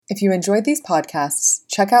If you enjoyed these podcasts,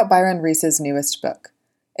 check out Byron Reese's newest book.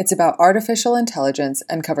 It's about artificial intelligence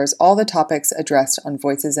and covers all the topics addressed on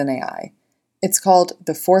Voices in AI. It's called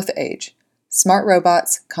The Fourth Age: Smart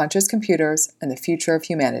Robots, Conscious Computers, and the Future of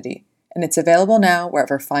Humanity, and it's available now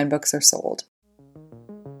wherever fine books are sold.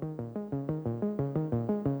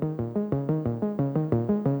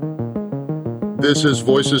 This is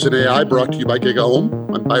Voices in AI, brought to you by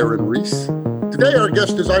GigaOM. I'm Byron Reese. Today our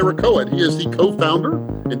guest is Ira Cohen. He is the co-founder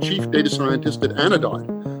and chief data scientist at Anodyne,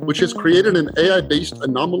 which has created an AI-based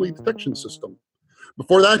anomaly detection system.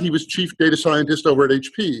 Before that, he was chief data scientist over at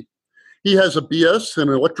HP. He has a BS in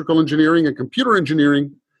electrical engineering and computer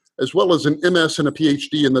engineering, as well as an MS and a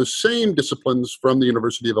PhD in those same disciplines from the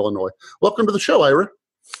University of Illinois. Welcome to the show, Ira.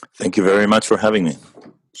 Thank you very much for having me.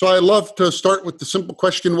 So I love to start with the simple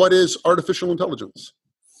question, what is artificial intelligence?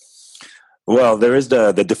 Well, there is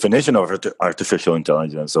the definition of artificial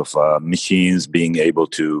intelligence, of machines being able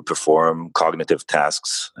to perform cognitive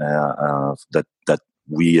tasks that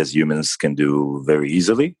we as humans can do very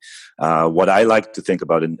easily. What I like to think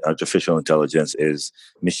about in artificial intelligence is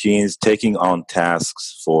machines taking on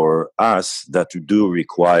tasks for us that do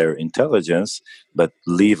require intelligence, but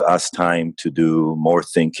leave us time to do more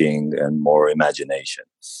thinking and more imagination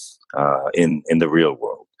in the real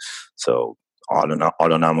world. So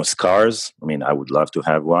autonomous cars, I would love to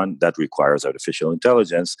have one. That requires artificial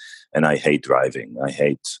intelligence, and I hate driving. I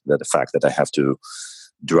hate the fact that I have to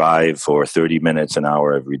drive for 30 minutes, an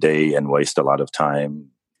hour every day and waste a lot of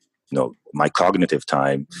time, my cognitive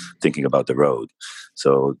time thinking about the road.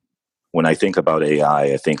 So when I think about AI,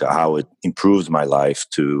 I think how it improves my life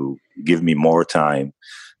to give me more time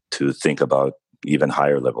to think about even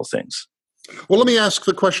higher level things. Well, let me ask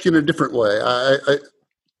the question a different way.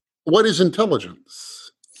 What is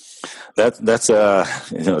intelligence? That's a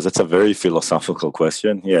very philosophical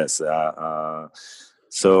question. Yes.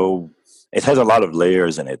 So it has a lot of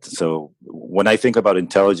layers in it. So when I think about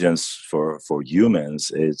intelligence for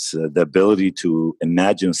humans, it's the ability to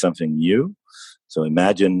imagine something new. So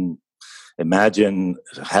imagine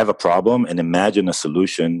have a problem and imagine a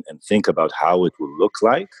solution and think about how it will look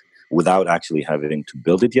like without actually having to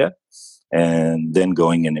build it yet, and then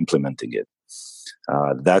going and implementing it.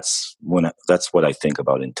 That's what I think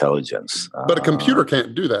about intelligence. But a computer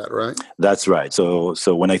can't do that, right? That's right. So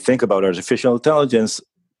when I think about artificial intelligence,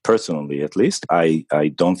 personally, at least, I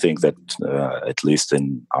don't think that, at least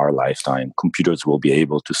in our lifetime, computers will be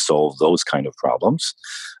able to solve those kind of problems.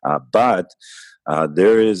 But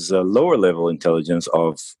there is a lower level intelligence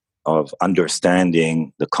of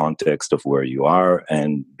understanding the context of where you are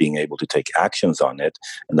and being able to take actions on it.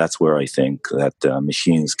 And that's where I think that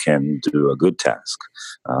machines can do a good task.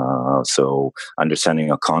 So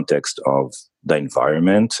understanding a context of the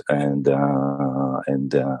environment and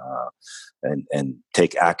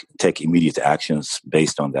take immediate actions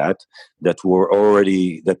based on that were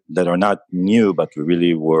already that are not new, but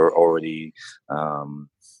really were already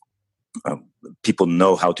people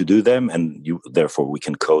know how to do them, and therefore we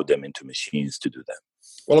can code them into machines to do them.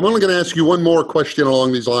 Well, I'm only going to ask you one more question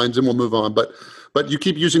along these lines, and we'll move on. But you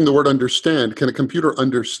keep using the word understand. Can a computer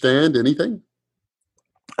understand anything?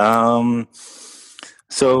 So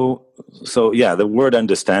yeah, the word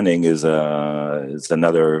understanding is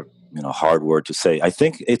another hard word to say. I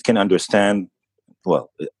think it can understand.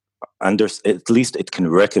 Well, at least it can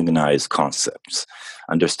recognize concepts.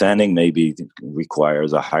 Understanding maybe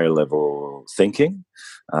requires a higher level thinking,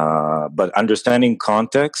 but understanding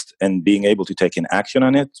context and being able to take an action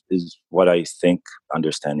on it is what I think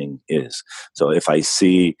understanding is. So if I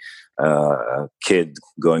see a kid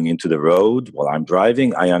going into the road while I'm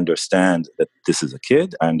driving, I understand that this is a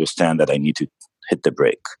kid. I understand that I need to hit the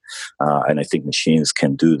brake, and I think machines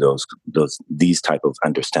can do these type of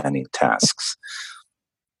understanding tasks.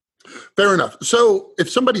 Fair enough. So if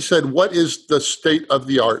somebody said, what is the state of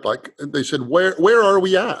the art? Like they said, where are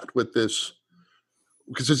we at with this?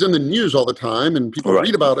 Because it's in the news all the time and people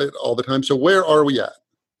read about it all the time. So where are we at?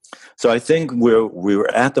 So I think we're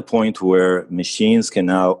at the point where machines can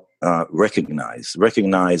now recognize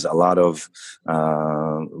a lot of,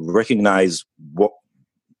 recognize what,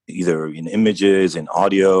 either in images, in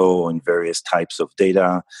audio, in various types of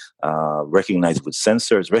data, recognize with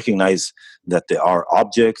sensors, recognize that there are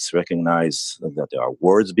objects, recognize that there are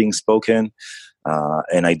words being spoken,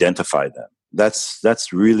 and identify them.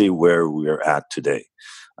 That's really where we're at today.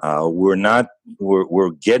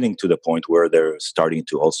 We're getting to the point where they're starting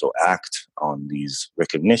to also act on these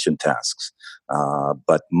recognition tasks.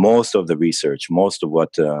 But most of the research, most of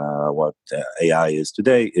what AI is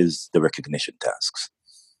today is the recognition tasks.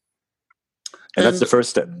 And that's the first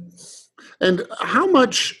step. And how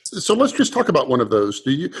much? So let's just talk about one of those.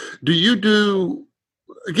 Do you do?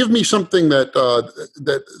 Give me something that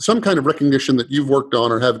some kind of recognition that you've worked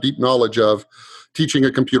on or have deep knowledge of, teaching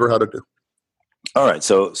a computer how to do. All right.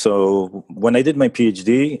 So when I did my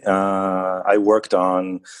PhD, I worked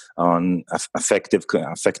on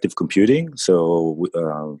effective computing. So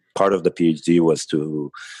part of the PhD was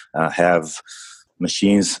to have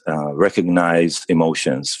machines recognize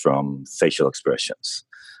emotions from facial expressions.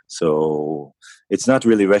 So it's not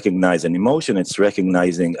really recognizing an emotion; it's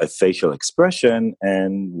recognizing a facial expression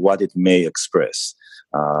and what it may express.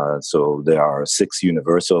 So there are 6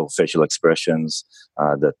 universal facial expressions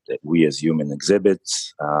that we as humans exhibit.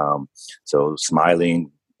 So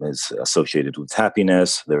smiling is associated with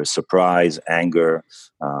happiness. There is surprise, anger,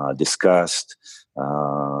 disgust,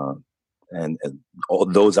 and all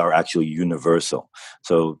those are actually universal.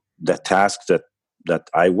 So the task that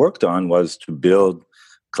I worked on was to build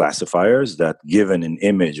classifiers that, given an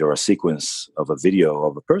image or a sequence of a video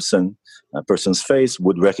of a person's face,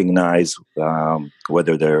 would recognize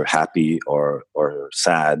whether they're happy or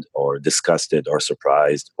sad or disgusted or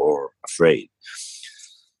surprised or afraid.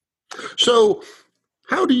 So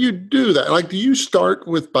how do you do that? Like, do you start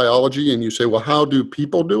with biology and you say, well, how do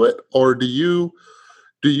people do it? Or do you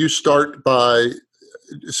start by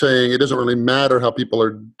saying it doesn't really matter how people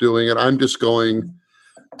are doing it, I'm just going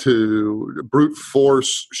to brute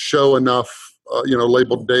force show enough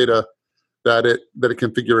labeled data that it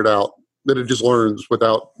can figure it out, that it just learns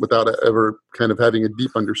without ever kind of having a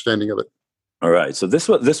deep understanding of it? All right. So this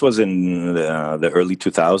was in the early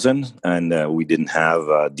 2000s, and we didn't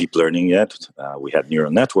have deep learning yet. We had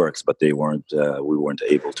neural networks, but we weren't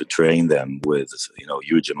able to train them with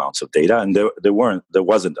huge amounts of data, and there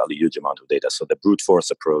wasn't a huge amount of data. So the brute force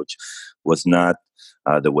approach was not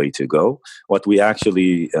the way to go. What I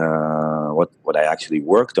actually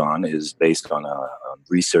worked on is based on a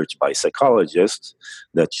research by psychologists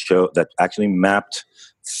that actually mapped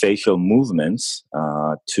facial movements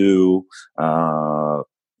to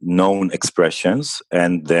known expressions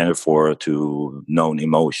and therefore to known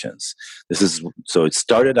emotions. So it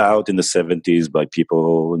started out in the 70s by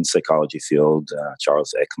people in the psychology field,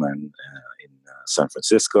 Charles Ekman in San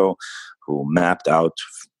Francisco, who mapped out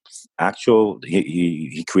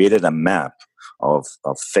he created a map of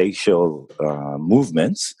facial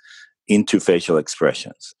movements into facial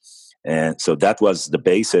expressions. And so that was the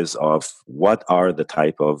basis of what are the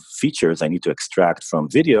type of features I need to extract from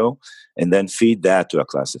video and then feed that to a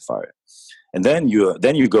classifier. And then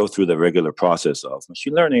you go through the regular process of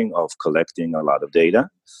machine learning, of collecting a lot of data.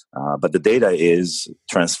 But the data is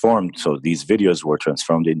transformed. So these videos were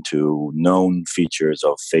transformed into known features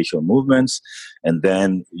of facial movements. And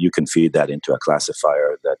then you can feed that into a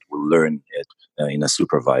classifier that will learn it in a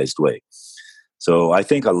supervised way. So I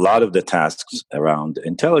think a lot of the tasks around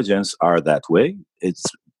intelligence are that way. It's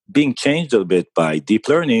being changed a bit by deep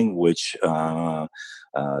learning, which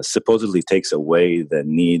supposedly takes away the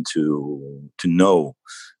need to know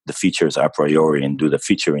the features a priori and do the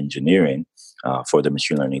feature engineering for the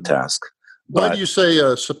machine learning task. Why do you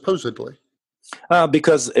say supposedly?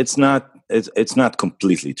 Because it's not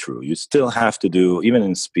completely true. You still have to do, even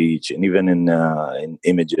in speech and even in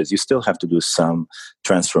images, you still have to do some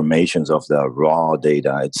transformations of the raw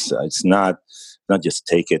data. It's not just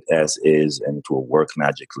take it as is and it will work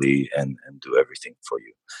magically and do everything for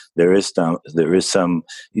you. There is some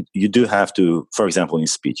you do have to, for example, in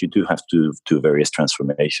speech, you do have to do various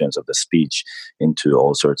transformations of the speech into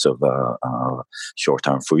all sorts of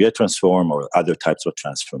short-term Fourier transform or other types of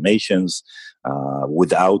transformations,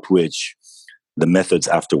 without which the methods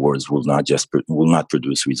afterwards will not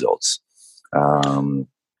produce results.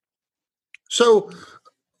 So,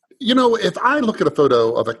 if I look at a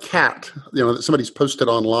photo of a cat, that somebody's posted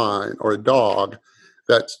online, or a dog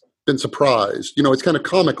that's been surprised, it's kind of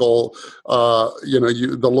comical,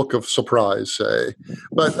 the look of surprise, say.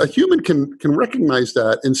 But a human can recognize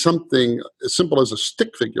that in something as simple as a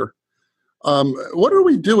stick figure. What are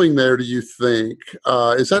we doing there, do you think?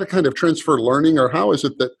 Is that a kind of transfer learning, or how is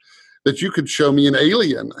it that you could show me an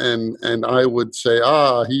alien and I would say,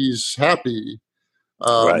 he's happy?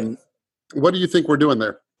 Right. What do you think we're doing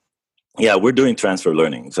there? Yeah, we're doing transfer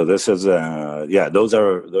learning. So this is, those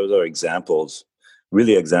are examples,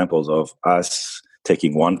 really examples of us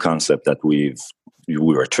taking one concept that we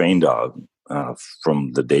were trained on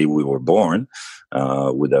from the day we were born,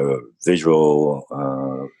 with our visual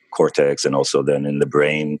cortex, and also then in the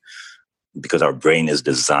brain, because our brain is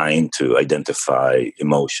designed to identify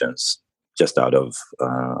emotions just out of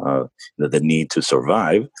the need to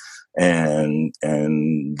survive. and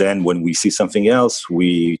then when we see something else,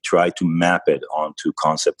 we try to map it onto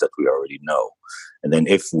concept that we already know. And then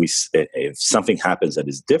if something happens that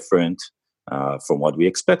is different from what we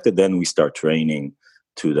expected, then we start training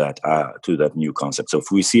to that new concept. So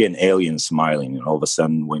if we see an alien smiling, and all of a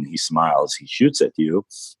sudden when he smiles, he shoots at you,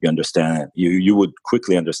 you understand. You would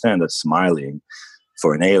quickly understand that smiling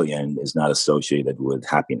for an alien is not associated with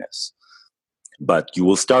happiness. But you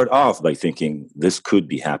will start off by thinking this could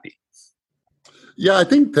be happy. Yeah, I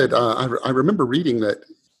think that I remember reading that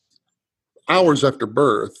hours after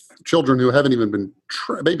birth, children who haven't even been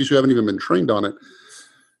babies who haven't even been trained on it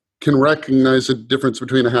can recognize the difference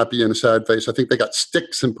between a happy and a sad face. I think they got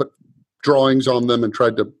sticks and put drawings on them and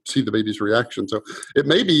tried to see the baby's reaction. So it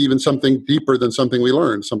may be even something deeper than something we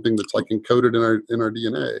learned, something that's like encoded in our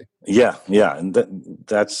DNA. Yeah, and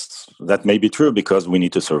that may be true because we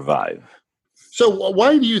need to survive. So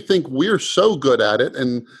why do you think we're so good at it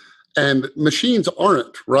and machines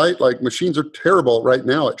aren't, right? Like machines are terrible right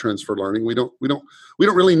now at transfer learning. We don't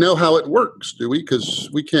really know how it works, do we?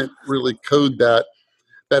 Because we can't really code that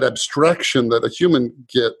abstraction that a human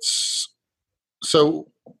gets. So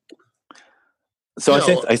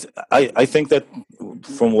I think that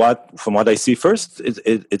from what I see, first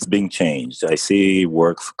it's being changed. I see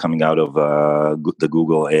work coming out of the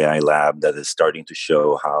Google AI lab that is starting to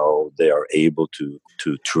show how they are able to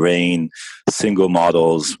train single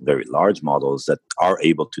models, very large models that are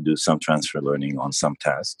able to do some transfer learning on some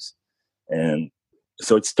tasks, and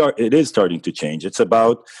so it is starting to change. It's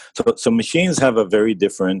about so machines have a very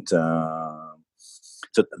different.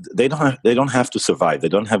 So they don't have to survive. They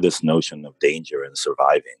don't have this notion of danger and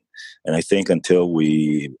surviving. And I think until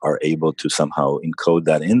we are able to somehow encode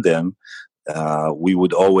that in them, we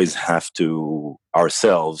would always have to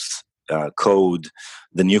ourselves code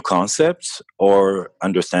the new concepts or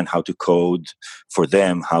understand how to code for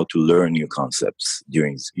them how to learn new concepts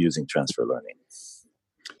during using transfer learning.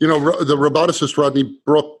 You know, the roboticist Rodney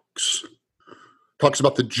Brooks talks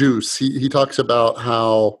about the juice. He talks about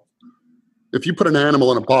how if you put an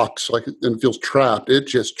animal in a box and it feels trapped, it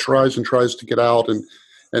just tries and tries to get out, and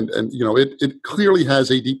you know it clearly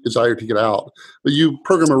has a deep desire to get out. But you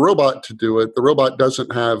program a robot to do it, the robot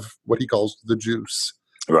doesn't have what he calls the juice.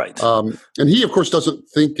 Right. And he, of course, doesn't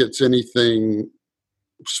think it's anything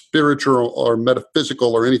spiritual or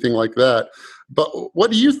metaphysical or anything like that. But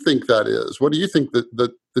what do you think that is? What do you think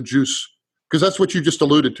that the juice? Because that's what you just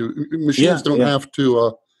alluded to. Machines don't have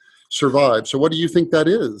to survive. So what do you think that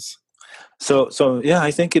is? So yeah, I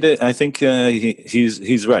think it is. I think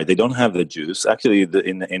he's right. They don't have the juice. Actually,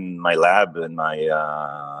 in my lab, during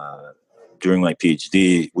my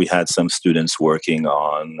PhD, we had some students working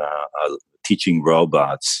on teaching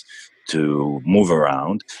robots to move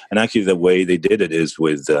around. And actually, the way they did it is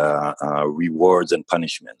with rewards and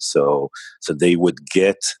punishments. So they would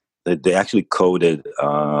they actually coded.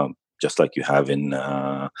 Just like you have in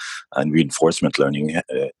reinforcement learning,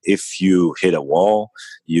 if you hit a wall,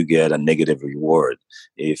 you get a negative reward.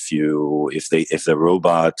 If the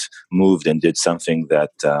robot moved and did something that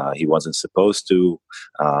he wasn't supposed to,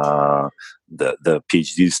 the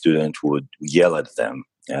PhD student would yell at them,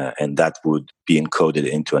 and that would be encoded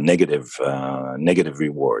into a negative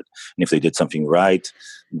reward. And if they did something right,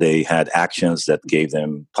 they had actions that gave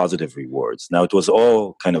them positive rewards. Now it was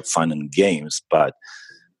all kind of fun and games, but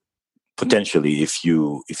potentially, if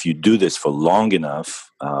you do this for long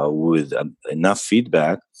enough with enough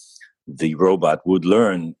feedback, the robot would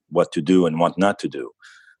learn what to do and what not to do.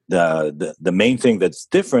 The main thing that's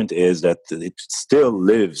different is that it still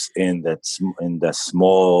lives in the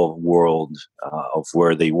small world of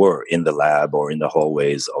where they were in the lab or in the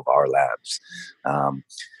hallways of our labs.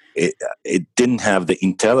 It didn't have the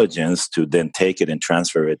intelligence to then take it and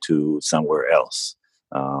transfer it to somewhere else.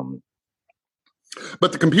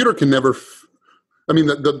 But the computer can never. I mean,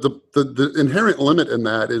 the inherent limit in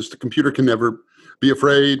that is the computer can never be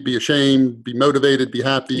afraid, be ashamed, be motivated, be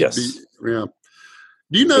happy. Yes. Do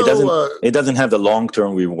you know? It doesn't have the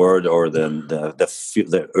long-term reward or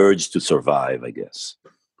the urge to survive, I guess.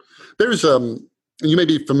 There's you may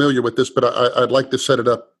be familiar with this, but I'd like to set it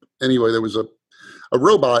up anyway. There was a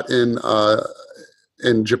robot in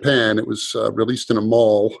Japan. It was released in a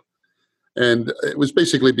mall. And it was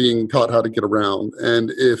basically being taught how to get around.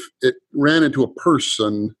 And if it ran into a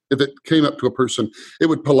person, if it came up to a person, it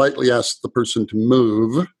would politely ask the person to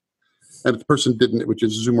move. And if the person didn't, it would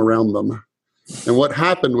just zoom around them. And what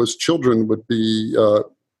happened was children would be,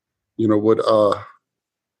 would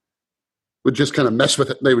just kind of mess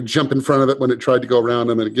with it. They would jump in front of it when it tried to go around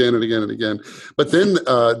them, and again and again and again. But then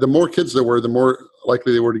the more kids there were, the more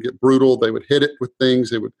likely they were to get brutal. They would hit it with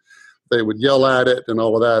things. they would yell at it and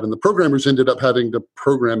all of that. And the programmers ended up having to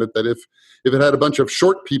program it that if it had a bunch of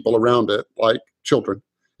short people around it, like children,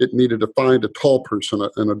 it needed to find a tall person,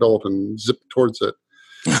 an adult, and zip towards it.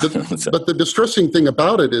 But the distressing thing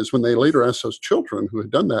about it is when they later asked those children who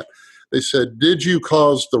had done that, they said, "Did you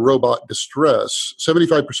cause the robot distress?"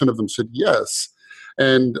 75% of them said yes.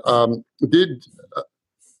 And I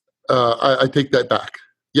take that back.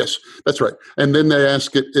 Yes, that's right. And then they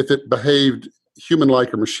asked it if it behaved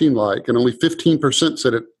human-like or machine-like, and only 15%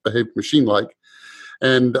 said it behaved machine-like.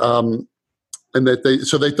 And that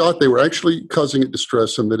they thought they were actually causing it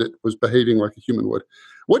distress and that it was behaving like a human would.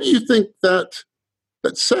 What do you think that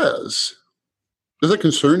says? Does that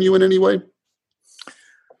concern you in any way?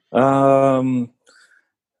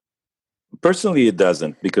 Personally, it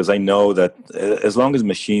doesn't, because I know that as long as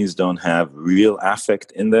machines don't have real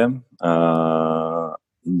affect in them,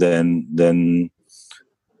 then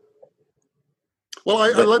well,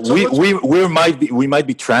 we might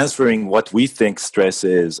be transferring what we think stress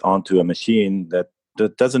is onto a machine that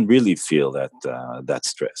doesn't really feel that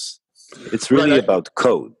stress. It's really about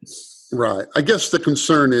code. Right. I guess the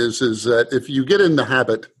concern is that if you get in the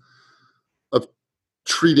habit of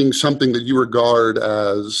treating something that you regard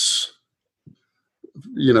as,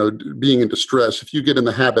 being in distress, if you get in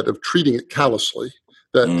the habit of treating it callously,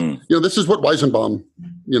 that, this is what Weizenbaum,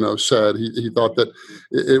 said. He thought that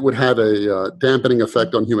it would have a dampening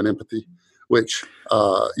effect on human empathy, which,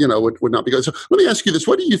 would not be good. So let me ask you this.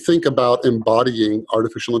 What do you think about embodying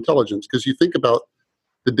artificial intelligence? Because you think about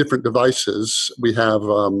the different devices we have.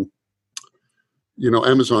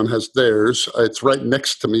 Amazon has theirs. It's right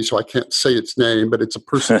next to me, so I can't say its name, but it's a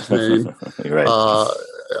person's name. Right.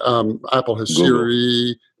 Apple has Google.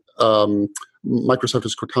 Siri. Microsoft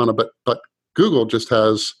has Cortana, but Google just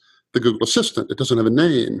has the Google Assistant. It doesn't have a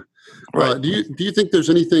name. Right. Do you think there's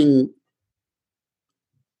anything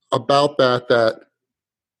about that?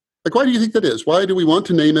 Like, why do you think that is? Why do we want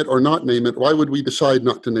to name it or not name it? Why would we decide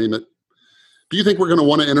not to name it? Do you think we're going to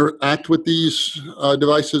want to interact with these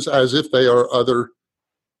devices as if they are other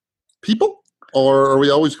people, or are we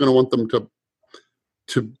always going to want them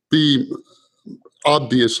to be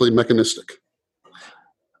obviously mechanistic?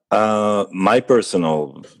 My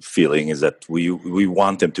personal feeling is that we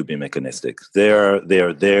want them to be mechanistic. They're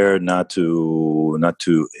there not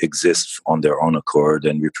to exist on their own accord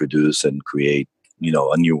and reproduce and create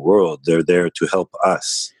a new world. They're there to help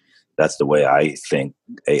us. That's the way I think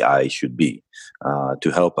AI should be,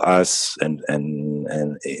 to help us and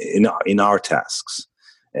in our tasks.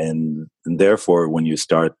 And therefore, when you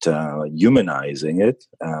start humanizing it,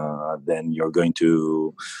 then you're going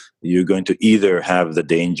to either have the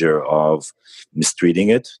danger of mistreating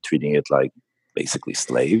it, treating it like basically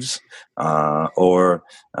slaves, or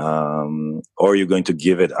you're going to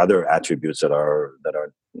give it other attributes that are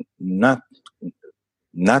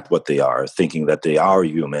not what they are, thinking that they are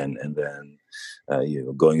human, and then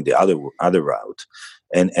going the other route.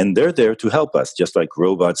 And they're there to help us, just like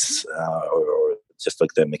robots or just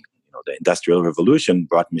like the Industrial Revolution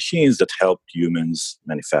brought machines that helped humans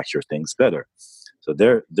manufacture things better. So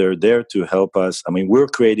they're there to help us. I mean, we're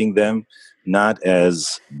creating them not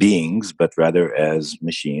as beings, but rather as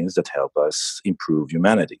machines that help us improve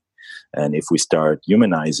humanity. And if we start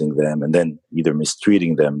humanizing them and then either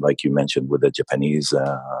mistreating them, like you mentioned with the Japanese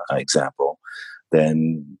example,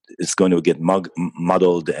 then it's going to get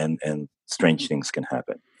muddled and strange things can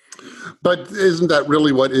happen. But isn't that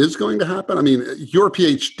really what is going to happen? I mean, your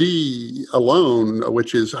PhD alone,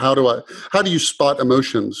 which is how do you spot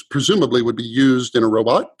emotions, presumably would be used in a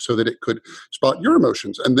robot so that it could spot your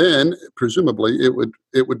emotions, and then presumably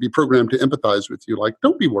it would be programmed to empathize with you, like,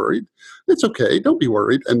 don't be worried, it's okay, don't be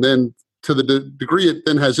worried, and then to the degree it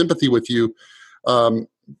then has empathy with you,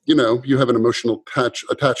 you have an emotional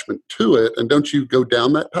attachment to it, and don't you go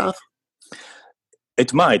down that path?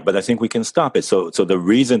 It might, but I think we can stop it. So the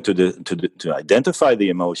reason to identify the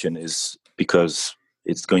emotion is because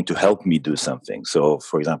it's going to help me do something. So,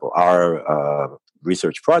 for example, our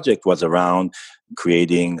research project was around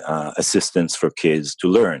creating assistance for kids to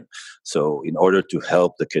learn. So, in order to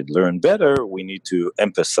help the kid learn better, we need to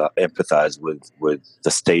empathize with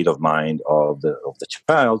the state of mind of the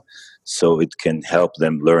child, so it can help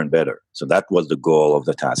them learn better. So that was the goal of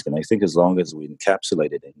the task. And I think as long as we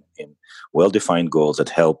encapsulate it in well-defined goals that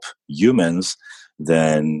help humans,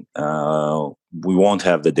 then we won't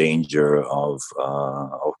have the danger of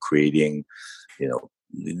creating,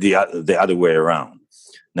 the other way around.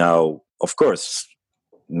 Now, of course,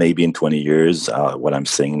 maybe in 20 years, what I'm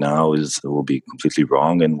saying now will be completely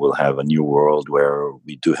wrong, and we'll have a new world where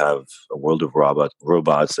we do have a world of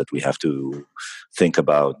robots that we have to think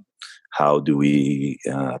about how do we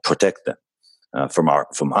protect them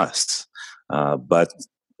from us? But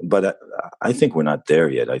I think we're not there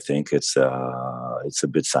yet. I think it's a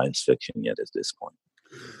bit science fiction yet at this point.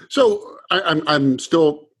 So I'm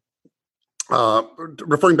still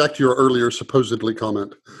referring back to your earlier supposedly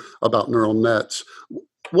comment about neural nets.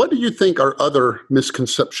 What do you think are other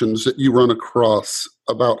misconceptions that you run across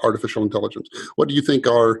about artificial intelligence? What do you think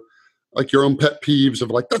are like your own pet peeves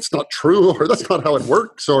of like, that's not true, or that's not how it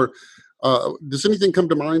works, or does anything come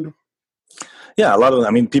to mind? Yeah, a lot of.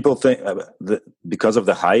 I mean, people think because of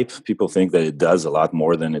the hype, people think that it does a lot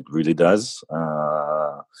more than it really does.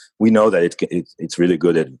 We know that it's really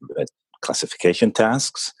good at classification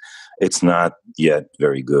tasks. It's not yet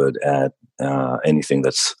very good at anything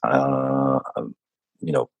that's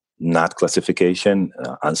not classification,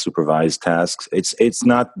 unsupervised tasks. It's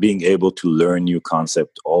not being able to learn new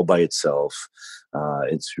concept all by itself.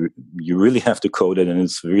 You really have to code it, and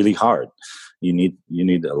it's really hard. You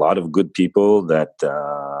need a lot of good people that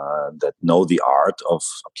know the art of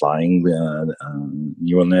applying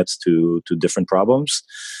neural nets to different problems,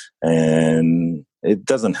 and it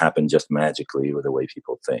doesn't happen just magically with the way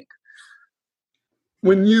people think.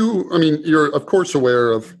 You're of course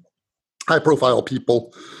aware of high-profile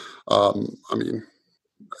people. Elon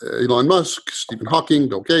Musk, Stephen Hawking,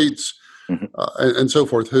 Bill Gates, and so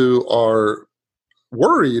forth, who are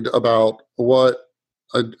worried about what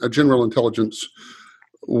a general intelligence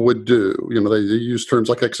would do. They use terms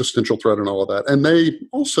like existential threat and all of that. And they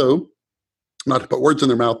also, not to put words in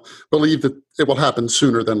their mouth, believe that it will happen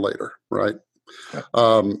sooner than later, right?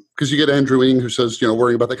 Because you get Andrew Ng, who says,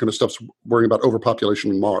 worrying about that kind of stuff's worrying about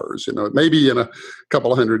overpopulation on Mars. Maybe in a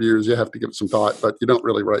couple of 100 years you have to give it some thought, but you don't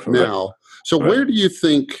really right now. So where do you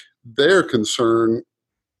think their concern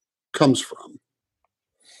comes from?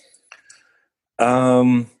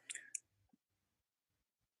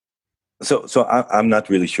 So I'm not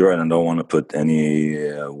really sure, and I don't want to put any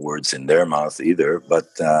words in their mouth either.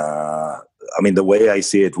 But the way I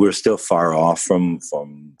see it, we're still far off from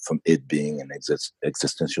it being an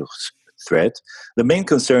existential threat. The main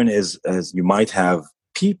concern is you might have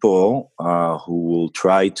people who will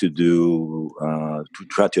try to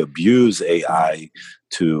abuse AI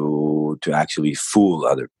to actually fool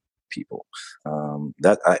other people.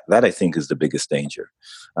 That I think is the biggest danger.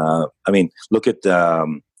 Look at.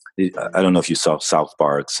 I don't know if you saw South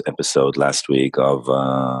Park's episode last week of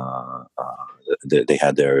they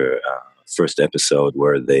had their first episode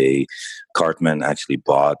where Cartman actually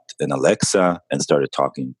bought an Alexa and started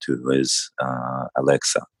talking to his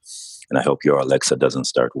Alexa. And I hope your Alexa doesn't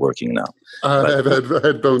start working now. I have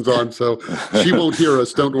headphones on, so she won't hear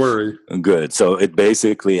us. Don't worry. Good. So it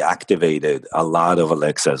basically activated a lot of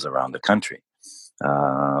Alexas around the country.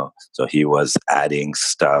 So he was adding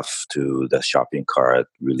stuff to the shopping cart,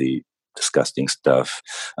 really disgusting stuff.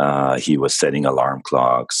 He was setting alarm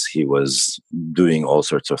clocks. He was doing all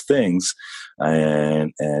sorts of things.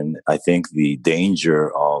 And I think the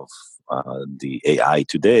danger of the AI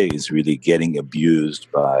today is really getting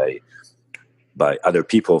abused by other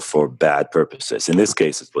people for bad purposes. In this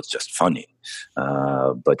case, it was just funny.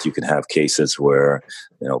 But you can have cases where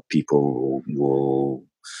people will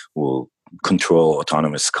control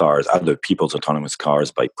autonomous cars, other people's autonomous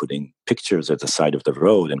cars, by putting pictures at the side of the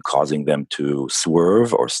road and causing them to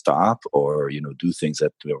swerve or stop or do things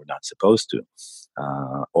that they were not supposed to,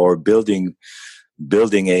 or building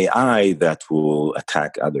AI that will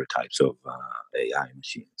attack other types of AI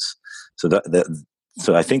machines.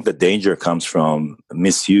 So I think the danger comes from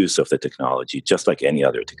misuse of the technology, just like any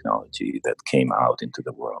other technology that came out into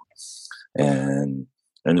the world, and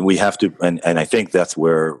we have to, and I think that's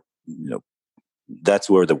where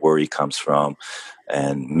the worry comes from,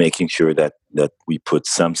 and making sure that we put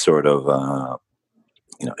some sort of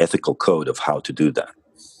ethical code of how to do that.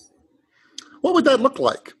 What would that look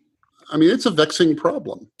like? It's a vexing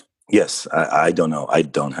problem. Yes, I don't know. I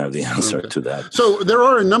don't have the answer to that. So there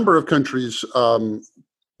are a number of countries,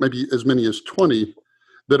 maybe as many as 20,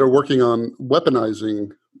 that are working on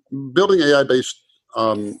building AI-based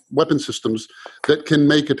weapon systems that can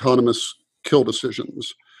make autonomous kill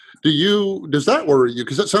decisions. Does that worry you?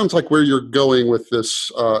 Because that sounds like where you're going with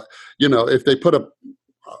this. If they put a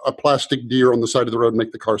plastic deer on the side of the road and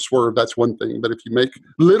make the car swerve, that's one thing. But if you make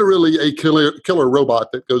literally a killer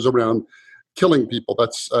robot that goes around killing people,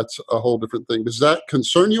 that's a whole different thing. Does that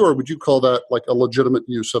concern you, or would you call that like a legitimate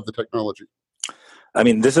use of the technology?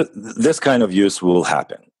 This kind of use will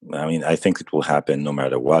happen. I think it will happen no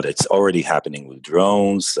matter what. It's already happening with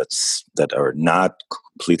drones that are not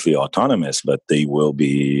completely autonomous, but they will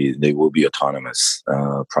be autonomous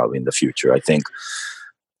probably in the future. I think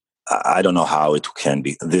I don't know how it can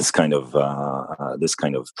be this kind of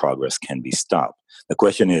progress can be stopped. The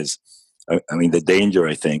question is, I mean, the danger,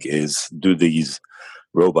 I think, is, do these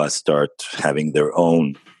robots start having their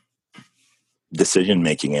own decision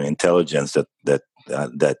making and intelligence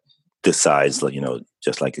that decides,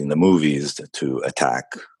 just like in the movies, to attack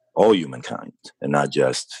all humankind and not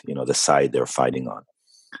just the side they're fighting on?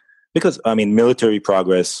 Because I mean, military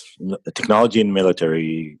progress, technology in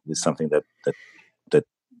military is something that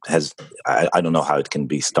has, I don't know how it can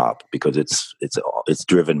be stopped, because it's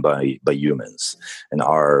driven by humans and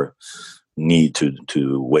our need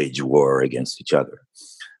to wage war against each other.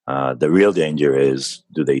 The real danger is,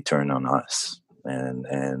 do they turn on us?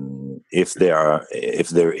 And if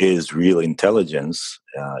there is real intelligence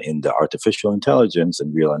in the artificial intelligence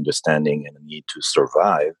and real understanding and a need to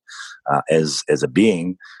survive as a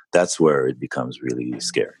being, that's where it becomes really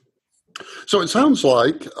scary. So it sounds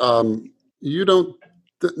like you don't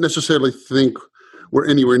necessarily think we're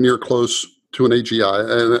anywhere near close to an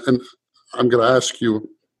AGI, and I'm going to ask you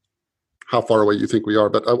how far away you think we are,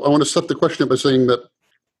 but I want to set the question up by saying that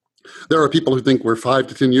there are people who think we're 5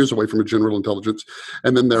 to 10 years away from a general intelligence,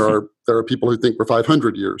 and then there are people who think we're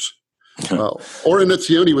 500 years. Oren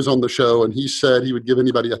Etzioni was on the show, and he said he would give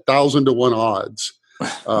anybody 1,000 to 1 odds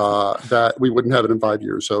that we wouldn't have it in 5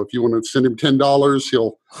 years. So if you want to send him $10,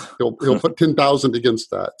 he'll put 10,000 against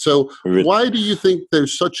that. So why do you think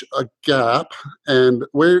there's such a gap, and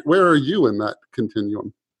where are you in that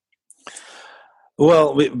continuum?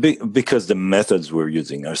 Well, because the methods we're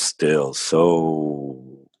using are still so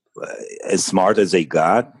as smart as they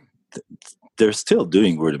got, they're still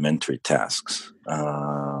doing rudimentary tasks.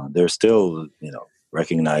 They're still,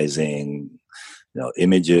 recognizing,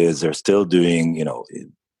 images. They're still doing,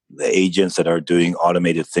 the agents that are doing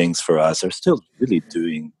automated things for us are still really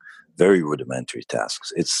doing very rudimentary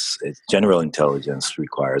tasks. It's general intelligence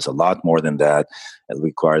requires a lot more than that. It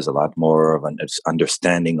requires a lot more of an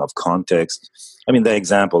understanding of context. I mean, the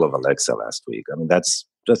example of Alexa last week, I mean, that's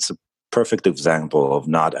a perfect example of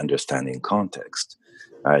not understanding context.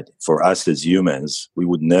 Right? For us as humans, we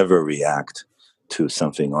would never react to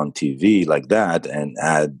something on TV like that and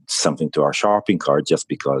add something to our shopping cart just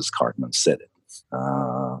because Cartman said it.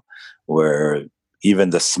 Where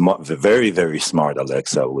even the very, very smart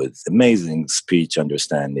Alexa with amazing speech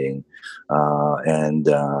understanding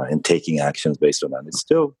and taking actions based on that,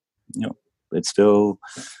 it still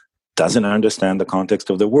doesn't understand the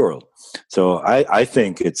context of the world. So I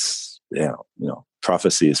think it's,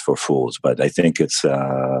 prophecy is for fools, but I think it's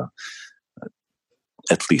at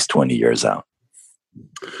least 20 years out.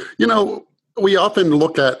 We often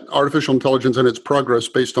look at artificial intelligence and its progress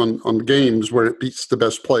based on games where it beats the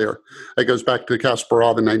best player. It goes back to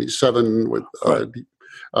Kasparov in '97 with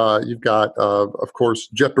you've got, of course,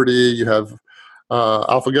 Jeopardy. You have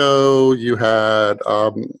AlphaGo. You had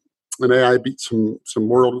an AI beat some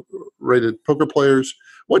world-rated poker players.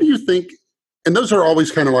 What do you think? And those are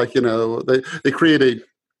always kind of like, they create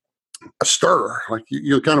a stir, like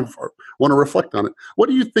you kind of want to reflect on it. What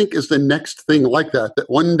do you think is the next thing like that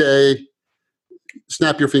one day,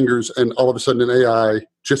 snap your fingers and all of a sudden an AI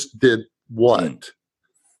just did what?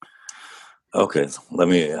 Okay,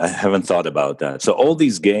 I haven't thought about that. So all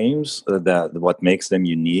these games, what makes them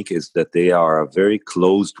unique is that they are a very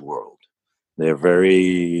closed world. They're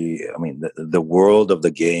the world of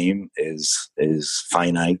the game is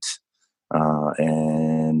finite.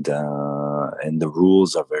 And the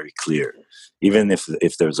rules are very clear. Even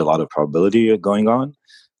if there's a lot of probability going on,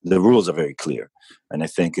 the rules are very clear. And I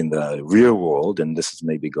think in the real world, and this is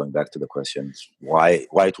maybe going back to the questions, why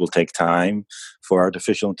it will take time for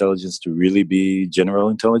artificial intelligence to really be general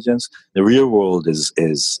intelligence. The real world is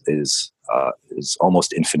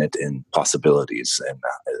almost infinite in possibilities and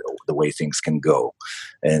the way things can go.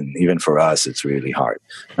 And even for us, it's really hard.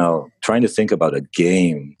 Now, trying to think about a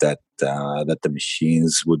game that the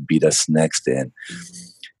machines would beat us next in.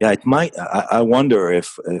 Yeah, it might. I wonder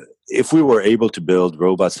if we were able to build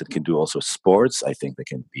robots that can do also sports, I think they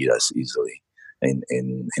can beat us easily in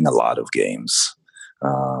a lot of games.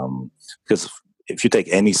 Because if you take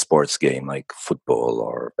any sports game like football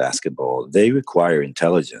or basketball, they require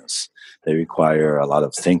intelligence. They require a lot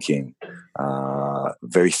of thinking,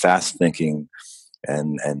 very fast thinking,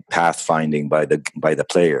 and path finding by the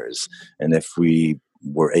players. And if we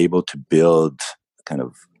were able to build kind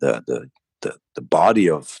of the body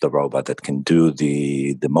of the robot that can do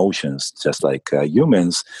the motions just like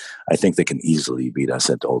humans, I think they can easily beat us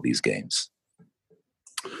at all these games.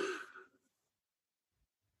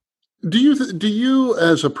 Do you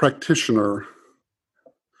as a practitioner,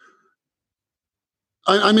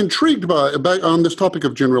 I'm intrigued by on this topic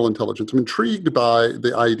of general intelligence. I'm intrigued by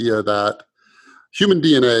the idea that human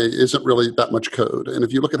DNA isn't really that much code, and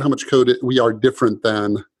if you look at how much code we are different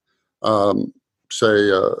than, say,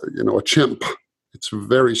 a chimp. It's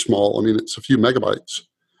very small. I mean, it's a few megabytes.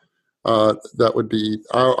 That would be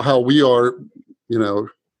how we are,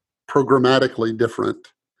 programmatically different,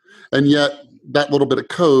 and yet that little bit of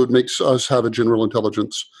code makes us have a general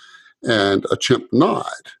intelligence and a chimp not.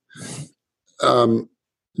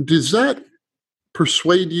 Does that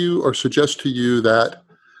persuade you or suggest to you that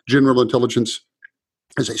general intelligence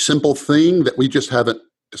is a simple thing that we just haven't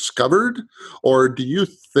discovered? Or do you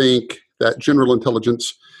think that general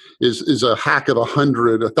intelligence is a hack of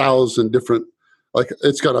 100, 1,000 different, like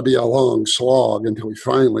it's got to be a long slog until we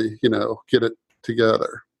finally, get it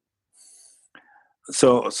together?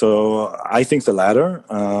 So I think the latter,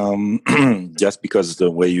 just because the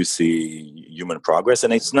way you see human progress,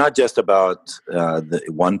 and it's not just about the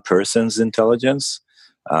one person's intelligence.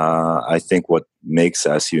 I think what makes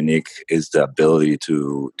us unique is the ability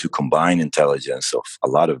to combine intelligence of a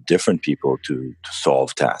lot of different people to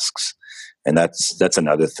solve tasks, and that's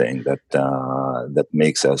another thing that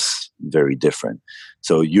makes us very different.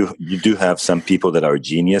 So you do have some people that are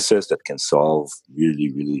geniuses that can solve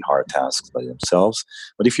really, really hard tasks by themselves.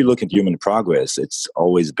 But if you look at human progress, it's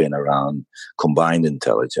always been around combined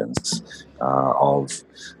intelligence of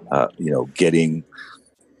getting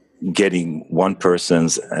one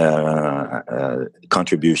person's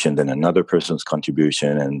contribution, then another person's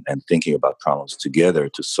contribution, and thinking about problems together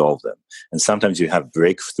to solve them. And sometimes you have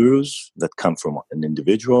breakthroughs that come from an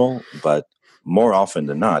individual, but more often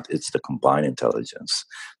than not, it's the combined intelligence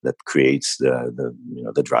that creates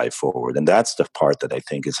the drive forward, and that's the part that I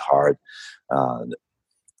think is hard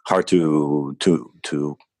to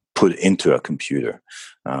put into a computer.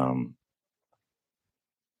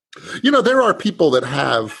 There are people that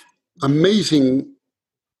have amazing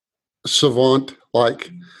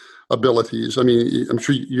savant-like abilities. I mean, I'm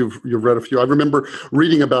sure you've read a few. I remember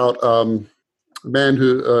reading about a man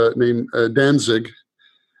who named Danzig.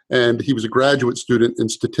 And he was a graduate student in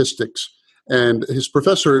statistics. And his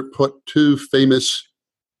professor put two famous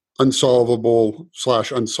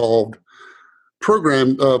unsolvable/unsolved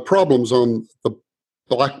problems on the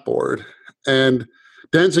blackboard. And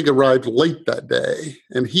Danzig arrived late that day,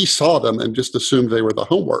 and he saw them and just assumed they were the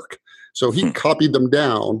homework. So he copied them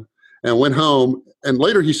down and went home. And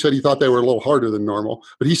later he said he thought they were a little harder than normal,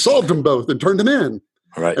 but he solved them both and turned them in.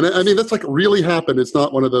 Right. And I mean, that's like really happened. It's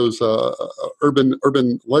not one of those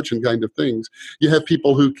urban legend kind of things. You have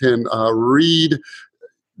people who can read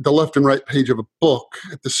the left and right page of a book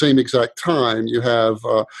at the same exact time. You have,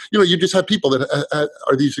 you just have people that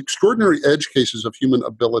are these extraordinary edge cases of human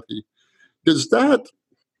ability. Does that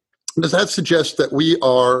suggest that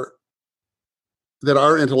that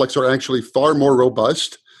our intellects are actually far more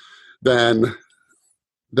robust than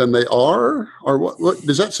they are, or what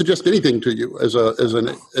does that suggest anything to you as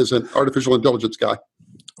an artificial intelligence guy?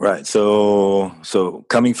 Right. So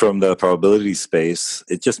coming from the probability space,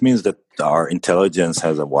 it just means that our intelligence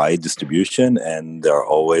has a wide distribution, and there are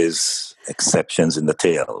always exceptions in the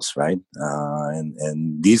tails, right?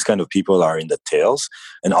 And these kind of people are in the tails,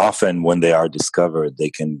 and often when they are discovered, they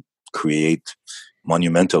can create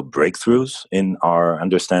monumental breakthroughs in our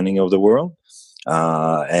understanding of the world,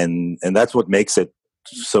 and that's what makes it.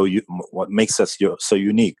 What makes us so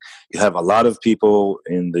unique? You have a lot of people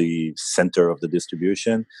in the center of the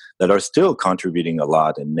distribution that are still contributing a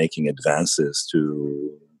lot and making advances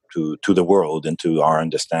to the world and to our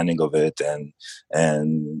understanding of it, and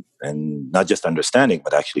not just understanding,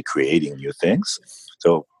 but actually creating new things.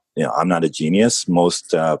 So, I'm not a genius.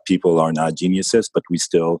 Most people are not geniuses, but we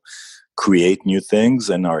still create new things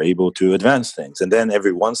and are able to advance things. And then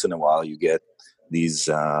every once in a while, you get these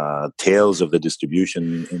tails of the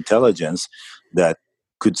distribution intelligence that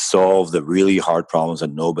could solve the really hard problems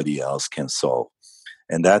that nobody else can solve.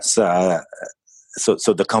 And that's so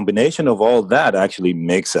the combination of all that actually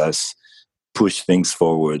makes us push things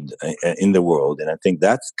forward in the world. And I think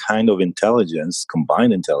that's kind of intelligence,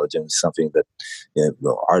 combined intelligence, something that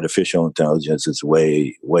artificial intelligence is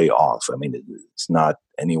way, way off. I mean, it's not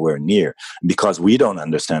anywhere near. Because we don't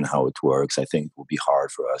understand how it works, I think it will be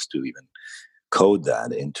hard for us to even code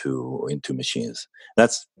that into machines.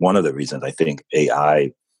 That's one of the reasons I think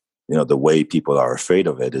AI, the way people are afraid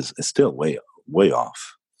of it is still way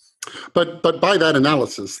off. But by that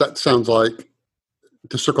analysis, that sounds like,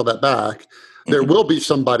 to circle that back, there will be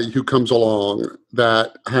somebody who comes along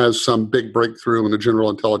that has some big breakthrough in the general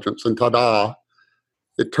intelligence, and ta-da,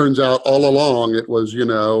 it turns out all along it was,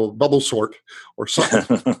 bubble sort or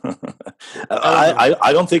something.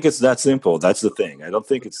 I don't think it's that simple. That's the thing. I don't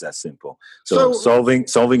think it's that simple. So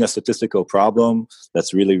solving a statistical problem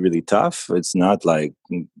that's really, really tough. It's not like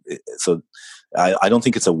so. I don't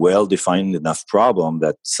think it's a well-defined enough problem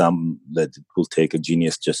that it will take a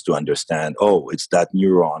genius just to understand. Oh, it's that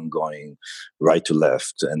neuron going right to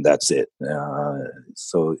left, and that's it.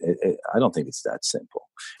 I don't think it's that simple.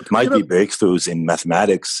 It might be breakthroughs in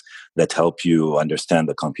mathematics that help you understand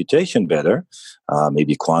the computation better.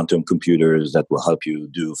 Maybe quantum computers that will help you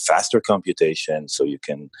do faster computation, so you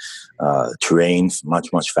can train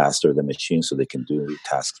much faster the machines, so they can do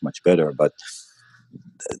tasks much better. But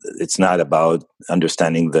it's not about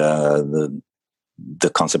understanding the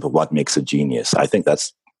concept of what makes a genius. I think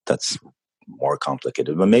that's more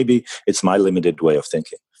complicated. But maybe it's my limited way of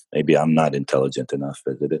thinking. Maybe I'm not intelligent enough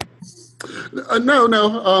at it.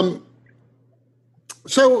 No.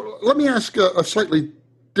 So let me ask a slightly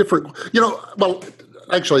different.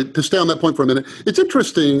 Actually, to stay on that point for a minute, it's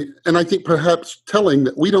interesting, and I think perhaps telling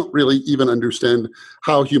that we don't really even understand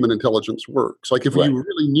how human intelligence works. Like if we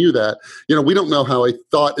really knew that, we don't know how a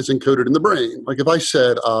thought is encoded in the brain. Like if I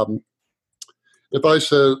said,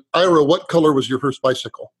 Ira, what color was your first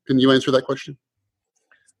bicycle? Can you answer that question?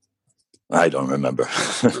 I don't remember.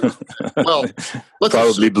 Well,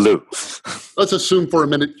 probably blue. Let's assume for a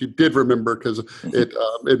minute you did remember, because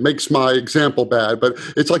it makes my example bad. But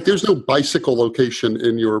it's like there's no bicycle location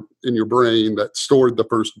in your brain that stored the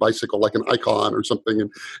first bicycle, like an icon or something, and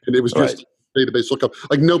it was just database lookup.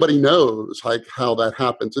 Like nobody knows like how that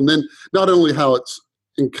happens, and then not only how it's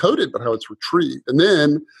encoded, but how it's retrieved. And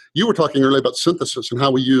then you were talking earlier about synthesis and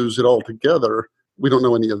how we use it all together. We don't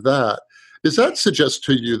know any of that. Does that suggest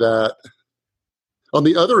to you that on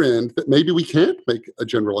the other end, that maybe we can't make a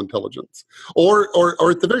general intelligence, or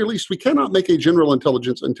at the very least, we cannot make a general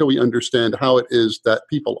intelligence until we understand how it is that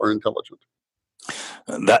people are intelligent?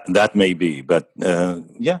 That may be, but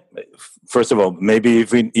First of all, maybe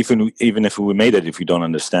even if we made it, if we don't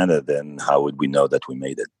understand it, then how would we know that we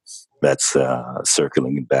made it? That's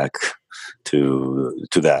circling back to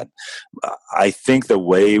that. I think the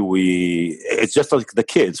way it's just like the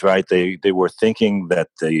kids, right? They were thinking that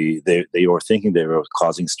they were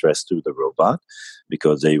causing stress to the robot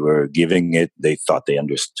because they were giving it, they thought they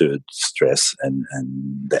understood stress and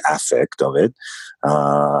the affect of it,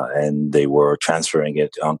 and they were transferring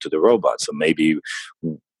it onto the robot. So maybe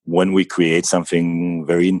when we create something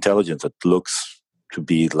very intelligent that looks to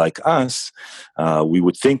be like us, we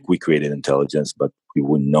would think we created intelligence, but we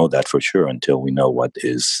wouldn't know that for sure until we know what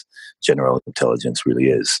is general intelligence really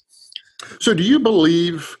is. So do you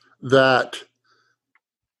believe that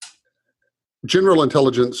general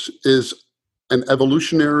intelligence is an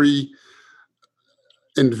evolutionary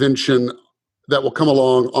invention that will come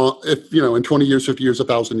along in 20 years, 50 years,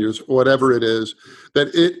 1,000 years, whatever it is, that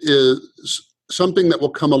it is something that will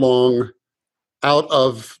come along out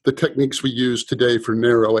of the techniques we use today for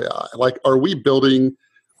narrow AI? Like, are we building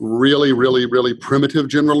really, really, really primitive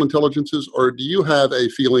general intelligences, or do you have a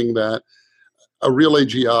feeling that a real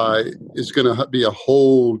AGI is going to be a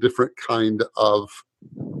whole different kind of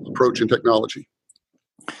approach in technology?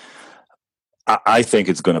 I think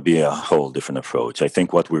it's going to be a whole different approach. I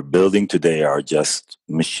think what we're building today are just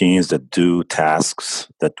machines that do tasks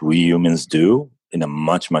that we humans do in a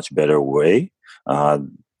much, much better way.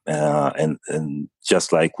 And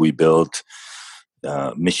just like we built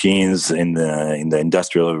machines in the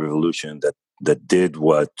Industrial Revolution that did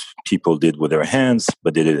what people did with their hands,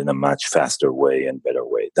 but did it in a much faster way and better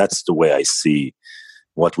way. That's the way I see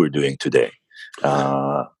what we're doing today.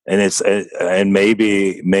 And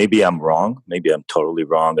maybe I'm wrong. Maybe I'm totally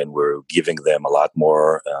wrong, and we're giving them a lot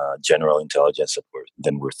more general intelligence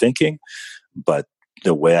than we're thinking. But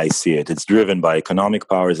the way I see it, it's driven by economic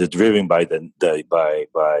powers. It's driven by the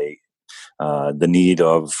need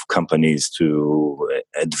of companies to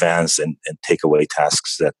advance and take away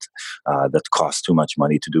tasks that cost too much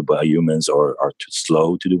money to do by humans or are too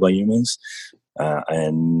slow to do by humans,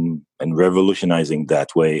 and revolutionizing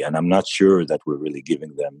that way. And I'm not sure that we're really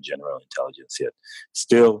giving them general intelligence yet.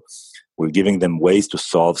 Still, we're giving them ways to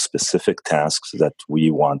solve specific tasks that we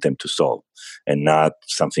want them to solve, and not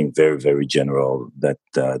something very, very general that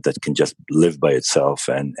can just live by itself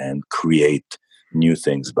and create new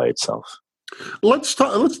things by itself. Let's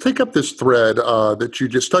take up this thread that you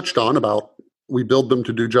just touched on about we build them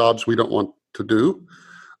to do jobs we don't want to do,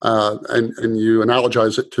 and you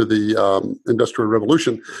analogize it to the Industrial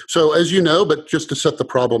Revolution. So as you know, but just to set the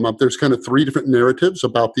problem up, there's kind of three different narratives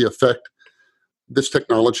about the effect this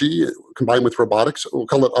technology, combined with robotics, we'll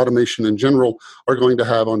call it automation in general, are going to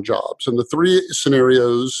have on jobs. And the three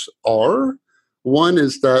scenarios are, one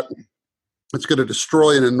is that it's going to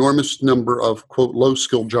destroy an enormous number of, quote,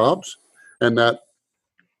 low-skilled jobs, and that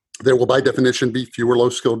there will, by definition, be fewer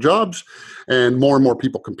low-skilled jobs and more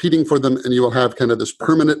people competing for them, and you will have kind of this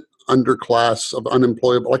permanent underclass of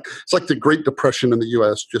unemployable. It's like the Great Depression in the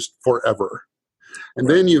U.S., just forever. And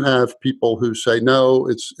then you have people who say, no,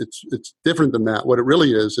 it's different than that. What it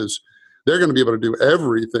really is they're going to be able to do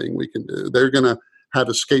everything we can do. They're going to have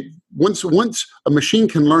escape. Once a machine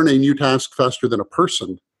can learn a new task faster than a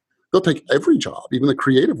person, they'll take every job, even the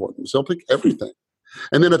creative ones. They'll take everything.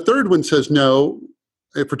 And then a third one says, no,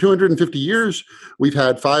 for 250 years, we've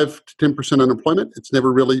had 5 to 10% unemployment. It's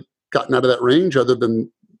never really gotten out of that range other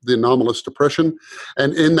than the anomalous depression.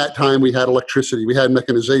 And in that time, we had electricity, we had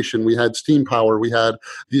mechanization, we had steam power, we had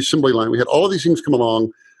the assembly line. We had all of these things come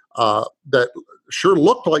along that sure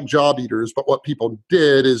looked like job eaters, but what people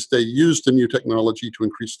did is they used the new technology to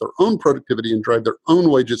increase their own productivity and drive their own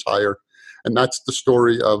wages higher. And that's the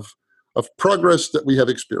story of progress that we have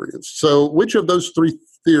experienced. So which of those three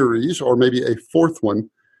theories, or maybe a fourth one,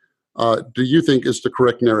 do you think is the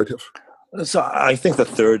correct narrative? So I think the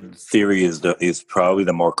third theory is probably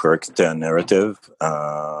the more correct narrative.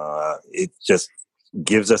 It just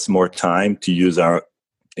gives us more time to use our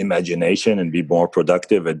imagination and be more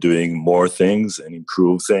productive at doing more things and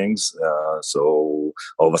improve things. So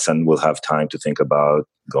all of a sudden we'll have time to think about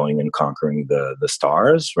going and conquering the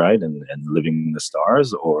stars, right? And living in the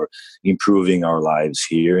stars, or improving our lives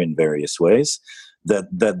here in various ways.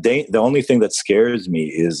 The only thing that scares me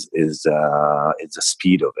is the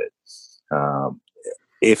speed of it.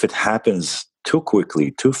 If it happens too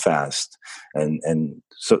quickly, too fast, and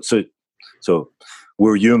so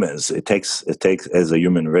we're humans. It takes as a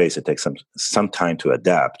human race, it takes some time to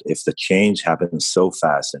adapt. If the change happens so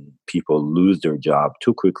fast and people lose their job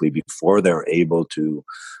too quickly before they're able to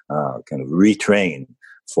kind of retrain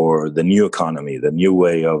for the new economy, the new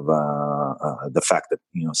way of the fact that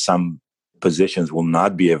some positions will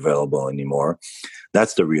not be available anymore,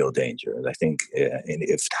 that's the real danger. I think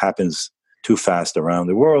if it happens too fast around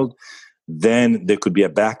the world, then there could be a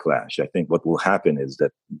backlash. I think what will happen is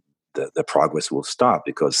that the progress will stop,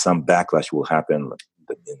 because some backlash will happen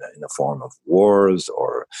in the form of wars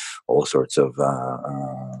or all sorts of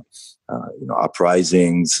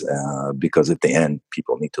uprisings, because at the end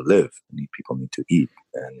people need to live, people need to eat,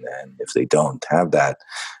 and if they don't have that,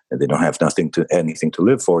 and they don't have anything to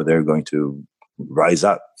live for, they're going to rise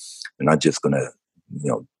up. They're not just going to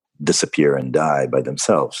disappear and die by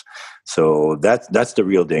themselves. So that's the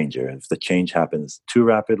real danger. If the change happens too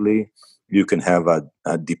rapidly, you can have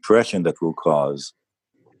a depression that will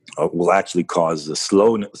actually cause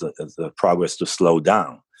the progress to slow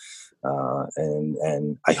down.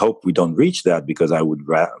 And I hope we don't reach that, because I would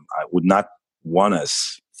not want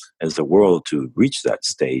us as a world to reach that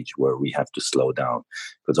stage where we have to slow down,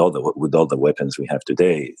 because with all the weapons we have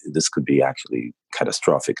today, this could be actually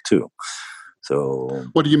catastrophic too. So,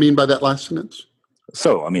 what do you mean by that last sentence?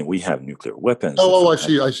 So, I mean, we have nuclear weapons. I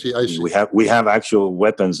see. We have actual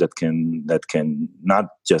weapons that can not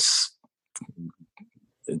just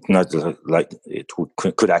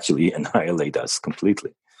could actually annihilate us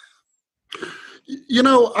completely.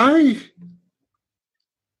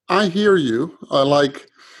 I hear you.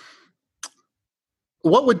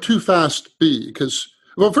 What would too fast be? Because,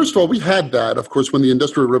 well, first of all, we had that. Of course, when the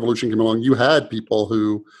Industrial Revolution came along, you had people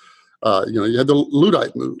who, you had the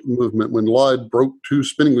Luddite movement when Ludd broke 2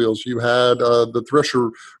 spinning wheels. You had the Thresher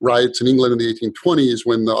riots in England in the 1820s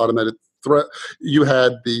when the automated you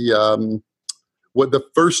had the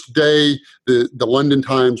first day the London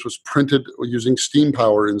Times was printed using steam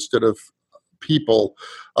power instead of people.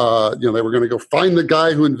 They were going to go find the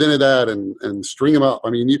guy who invented that and string him up. I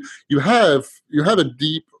mean, you have a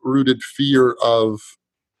deep rooted fear of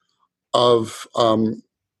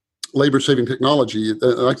labor-saving technology.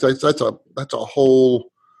 That's a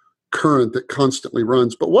whole current that constantly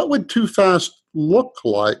runs. But what would too fast look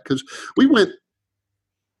like? Because we went,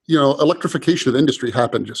 electrification of industry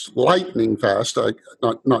happened just lightning fast.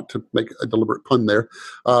 Not to make a deliberate pun there.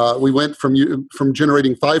 We went from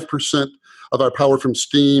generating 5% of our power from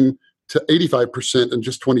steam to 85% in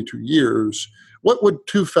just 22 years. What would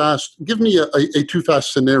too fast? Give me a too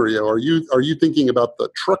fast scenario. Are you thinking about the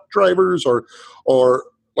truck drivers or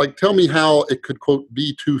tell me how it could, quote,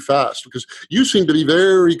 be too fast? Because you seem to be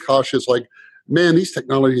very cautious, man, these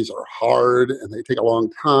technologies are hard and they take a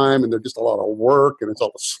long time and they're just a lot of work and it's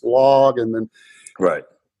all a slog. And then, right.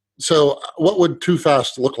 So what would too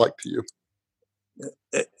fast look like to you?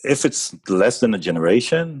 If it's less than a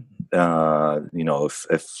generation,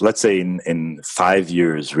 if let's say in 5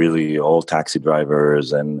 years, really all taxi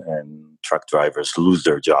drivers and truck drivers lose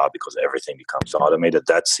their job because everything becomes automated,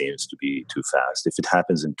 that seems to be too fast. If it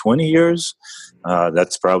happens in 20 years,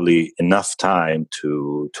 that's probably enough time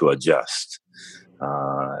to adjust.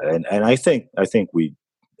 And I think we.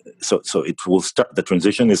 So it will start. The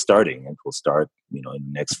transition is starting. It will start, in the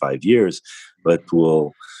next 5 years, but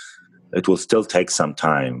it will still take some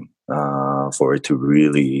time for it to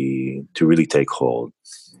really take hold.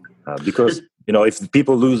 Because if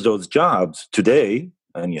people lose those jobs today,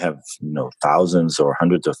 and you have thousands or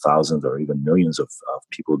hundreds of thousands or even millions of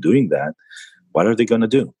people doing that, what are they going to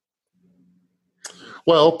do?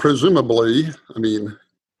 Well, presumably,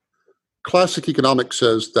 classic economics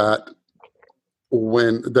says that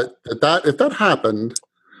if that happened,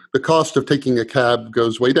 the cost of taking a cab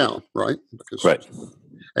goes way down, right? Right.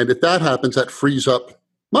 And if that happens, that frees up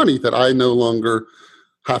money that I no longer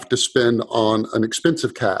have to spend on an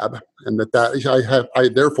expensive cab, and I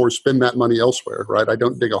therefore spend that money elsewhere, right? I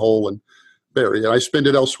don't dig a hole and bury it. I spend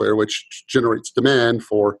it elsewhere, which generates demand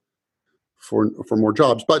for more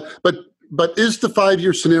jobs. But is the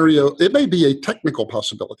 5-year scenario? It may be a technical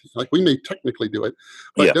possibility. Like we may technically do it,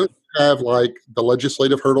 but don't have like the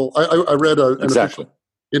legislative hurdle. I read an official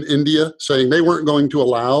in India saying they weren't going to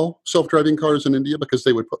allow self-driving cars in India because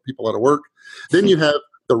they would put people out of work. Then you have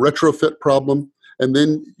the retrofit problem. And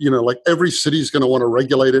then, like every city is going to want to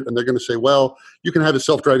regulate it. And they're going to say, well, you can have a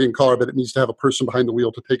self-driving car, but it needs to have a person behind the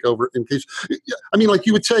wheel to take over in case. Like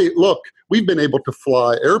you would say, look, we've been able to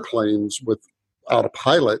fly airplanes without a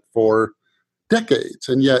pilot for decades.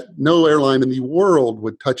 And yet no airline in the world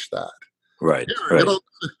would touch that. Right.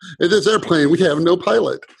 This airplane, we have no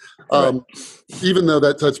pilot. Right. Even though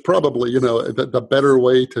that's probably, the better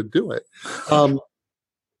way to do it.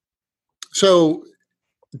 So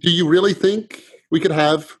do you really think we could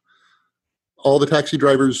have all the taxi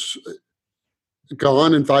drivers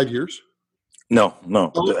gone in 5 years? No.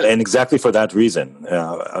 Okay. And exactly for that reason.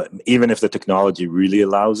 Even if the technology really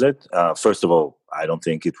allows it, first of all, I don't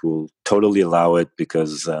think it will totally allow it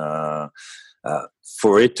because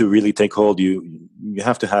for it to really take hold, you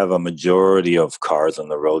have to have a majority of cars on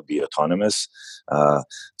the road be autonomous.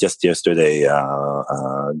 Just yesterday,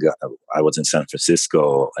 I was in San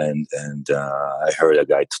Francisco, and I heard a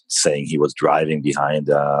guy saying he was driving behind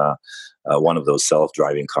one of those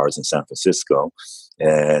self-driving cars in San Francisco,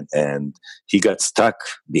 and he got stuck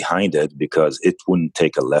behind it because it wouldn't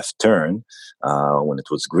take a left turn when it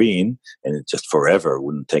was green, and it just forever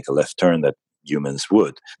wouldn't take a left turn that humans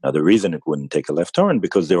would. Now, the reason it wouldn't take a left turn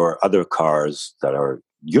because there were other cars that are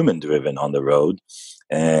human driven on the road,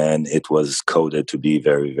 and it was coded to be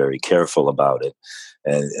very, very careful about it.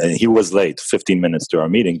 And he was late 15 minutes to our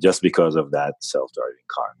meeting just because of that self-driving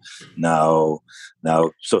car. Now,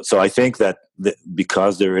 so I think that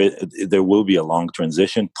because there will be a long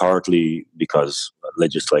transition, partly because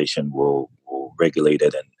legislation will regulate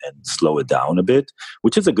it and slow it down a bit,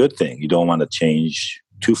 which is a good thing. You don't want to change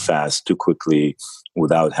too fast, too quickly,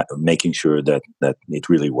 without making sure that it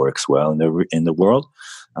really works well in the world.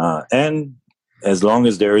 And as long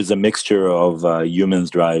as there is a mixture of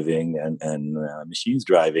humans driving and machines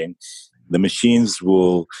driving, the machines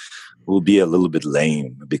will be a little bit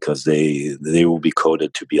lame because they will be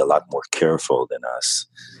coded to be a lot more careful than us,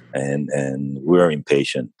 and we're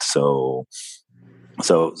impatient. So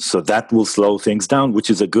that will slow things down,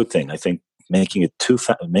 which is a good thing. I think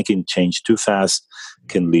making change too fast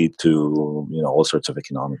can lead to all sorts of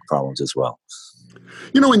economic problems as well.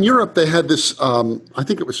 In Europe, they had this, I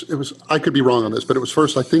think it was, I could be wrong on this, but it was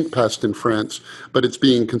first, I think, passed in France, but it's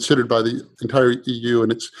being considered by the entire EU,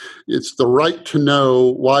 and it's the right to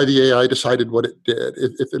know why the AI decided what it did.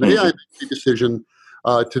 If an AI makes a decision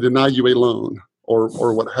to deny you a loan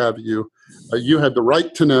or what have you, you have the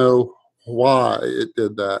right to know why it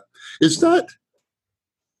did that. Is that,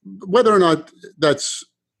 whether or not that's,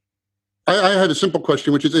 I had a simple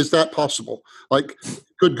question, which is that possible? Like,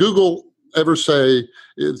 could Google ever say,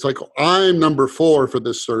 it's like, I'm number 4 for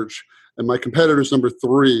this search and my competitor's number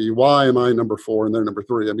 3. Why am I number 4 and they're number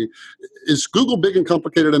 3? Is Google big and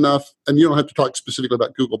complicated enough? And you don't have to talk specifically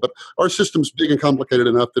about Google, but our system's big and complicated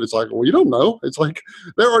enough that it's like, well, you don't know. It's like,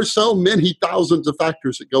 there are so many thousands of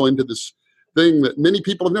factors that go into this thing that many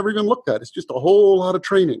people have never even looked at. It's just a whole lot of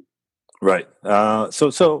training. Right.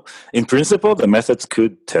 So in principle, the methods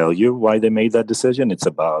could tell you why they made that decision. It's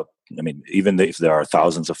about, even if there are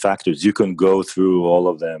thousands of factors, you can go through all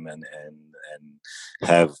of them and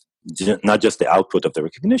have not just the output of the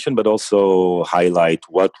recognition, but also highlight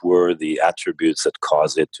what were the attributes that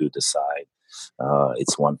cause it to decide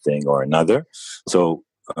it's one thing or another. So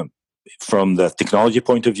from the technology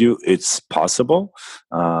point of view, it's possible.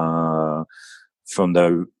 From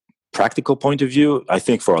the practical point of view, I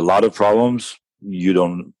think for a lot of problems, you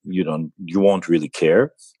won't really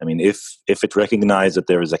care. I mean, if it recognizes that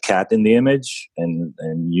there is a cat in the image and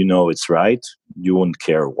it's right, you wouldn't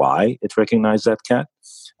care why it recognized that cat.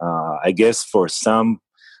 I guess for some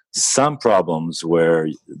problems where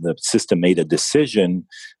the system made a decision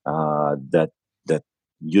that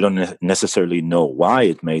you don't necessarily know why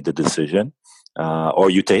it made the decision, or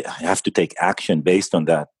you have to take action based on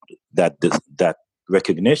that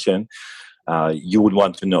recognition. You would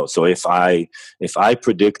want to know. So if I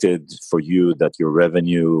predicted for you that your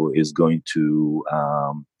revenue is going to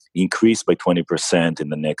increase by 20% in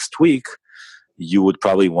the next week, you would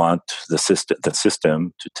probably want the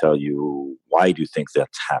system to tell you, why do you think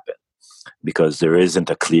that's happened? Because there isn't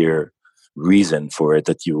a clear reason for it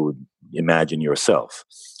that you would imagine yourself.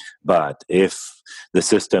 But if the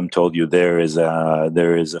system told you there is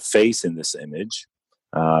a face in this image,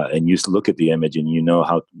 and you look at the image and you know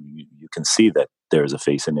how you can see that there is a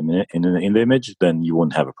face in the image, then you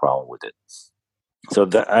wouldn't have a problem with it. So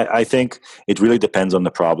I think it really depends on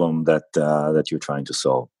the problem that you're trying to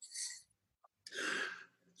solve.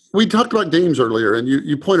 We talked about games earlier, and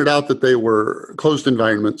you pointed out that they were closed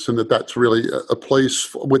environments, and that's really a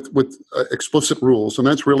place with explicit rules, and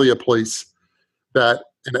that's really a place that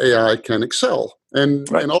an AI can excel.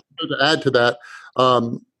 And right. And also to add to that,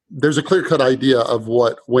 there's a clear-cut idea of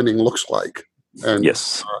what winning looks like, and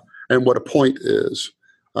yes, and what a point is.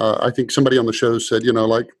 I think somebody on the show said,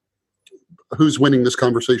 like, who's winning this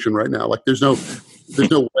conversation right now? Like, there's no way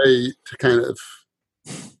to kind of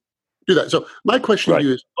do that. So my question to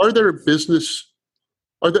you is: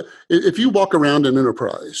 if you walk around an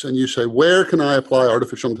enterprise and you say, where can I apply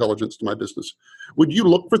artificial intelligence to my business? Would you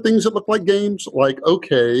look for things that look like games? Like,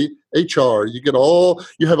 okay, HR, you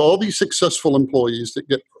have all these successful employees that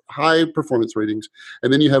get high performance ratings,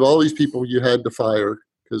 and then you have all these people you had to fire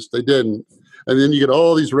because they didn't. And then you get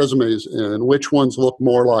all these resumes in. Which ones look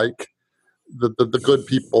more like the good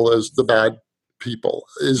people as the bad people?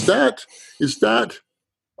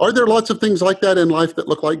 Are there lots of things like that in life that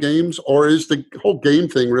look like games, or is the whole game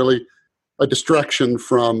thing really a distraction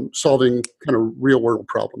from solving kind of real world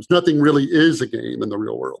problems? Nothing really is a game in the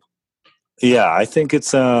real world. Yeah, I think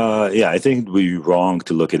it's I think it'd be wrong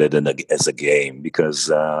to look at it as a game because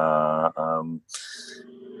the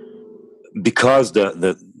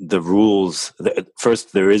rules.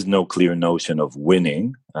 First, there is no clear notion of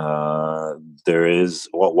winning. There is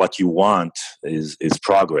what you want is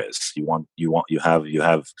progress. You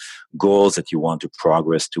have goals that you want to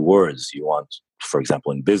progress towards. You want, for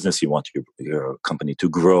example, in business, you want your company to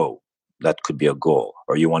grow. That could be a goal,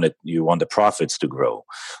 or you want the profits to grow.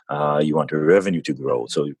 You want your revenue to grow.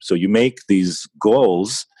 So you make these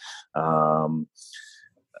goals.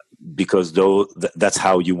 Because that's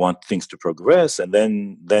how you want things to progress, and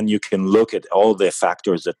then you can look at all the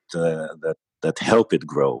factors that help it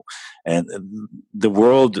grow. And the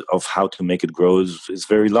world of how to make it grow is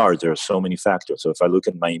very large. There are so many factors. So if I look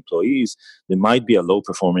at my employees, there might be a low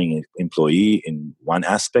performing employee in one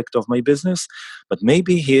aspect of my business, but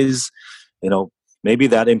maybe maybe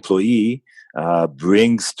that employee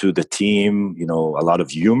brings to the team, a lot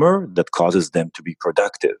of humor that causes them to be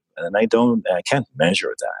productive. And I can't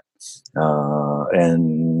measure that.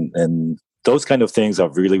 And those kind of things are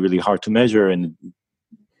really, really hard to measure. And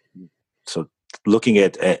so looking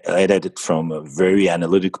at it from a very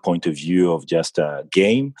analytic point of view of just a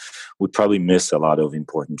game would probably miss a lot of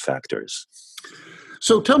important factors.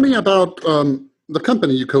 So tell me about the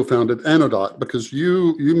company you co-founded, Anodot, because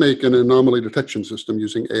you make an anomaly detection system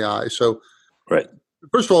using AI. So right.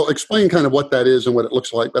 First of all, explain kind of what that is and what it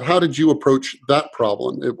looks like. But how did you approach that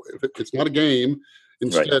problem? If it's not a game,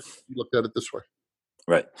 instead you looked at it this way.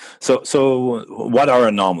 Right. So what are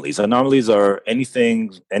anomalies? Anomalies are anything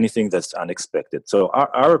that's unexpected. So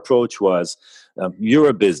our approach was, you're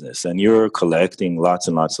a business and you're collecting lots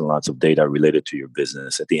and lots and lots of data related to your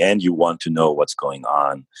business. At the end, you want to know what's going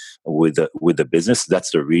on with the business. That's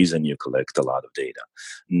the reason you collect a lot of data.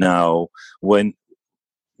 Now, when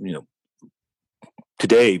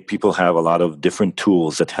today, people have a lot of different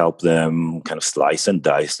tools that help them kind of slice and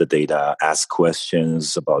dice the data, ask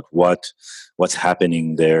questions about what's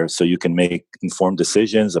happening there, so you can make informed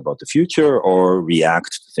decisions about the future or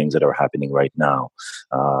react to things that are happening right now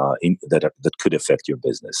that could affect your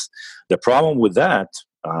business. The problem with that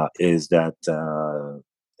is that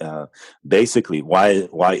basically, why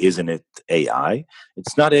isn't it AI?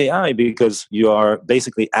 It's not AI because you are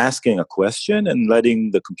basically asking a question and letting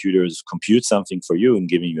the computers compute something for you and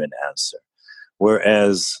giving you an answer.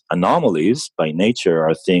 Whereas anomalies by nature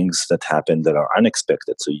are things that happen that are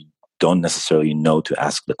unexpected. So you don't necessarily know to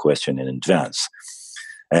ask the question in advance.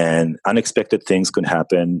 And unexpected things could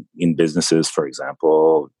happen in businesses. For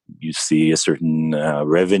example, you see a certain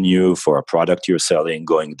revenue for a product you're selling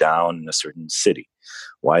going down in a certain city.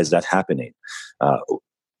 Why is that happening?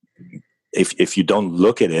 If you don't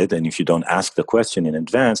look at it and if you don't ask the question in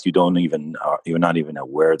advance, you're not even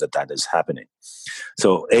aware that is happening.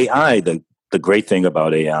 So AI, the great thing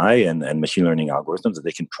about AI and machine learning algorithms is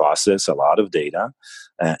they can process a lot of data,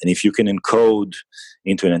 and if you can encode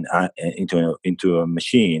into a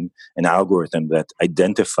machine an algorithm that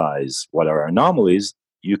identifies what are anomalies,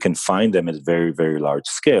 you can find them at a very, very large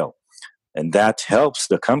scale. And that helps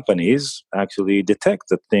the companies actually detect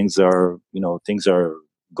that things are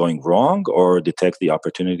going wrong, or detect the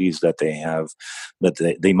opportunities that they have that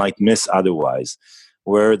they might miss otherwise.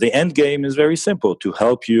 Where the end game is very simple: to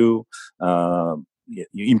help you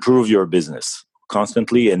improve your business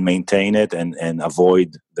constantly and maintain it and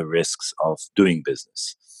avoid the risks of doing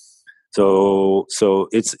business. So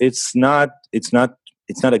it's not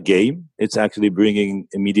a game. It's actually bringing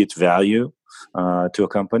immediate value to a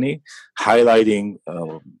company, highlighting,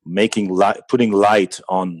 putting light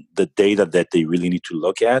on the data that they really need to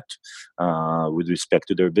look at with respect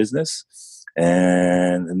to their business.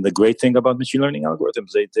 And the great thing about machine learning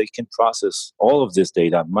algorithms, they can process all of this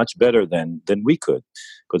data much better than we could.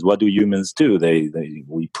 Because what do humans do?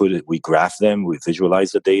 We graph them, we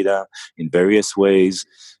visualize the data in various ways.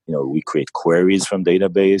 We create queries from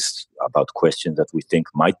database about questions that we think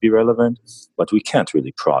might be relevant, but we can't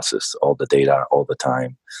really process all the data all the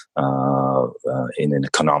time in an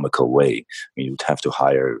economical way. You'd have to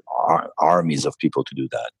hire armies of people to do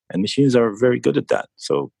that, and machines are very good at that.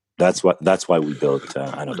 So that's why we built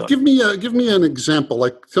Anodot. Give me an example.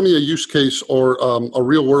 Like, tell me a use case or a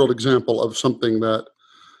real world example of something that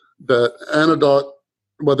Anodot,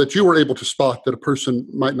 that you were able to spot that a person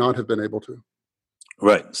might not have been able to.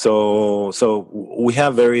 Right. So we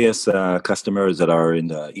have various customers that are in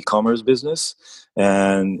the e-commerce business,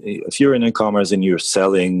 and if you're in e-commerce and you're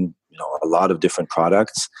selling, a lot of different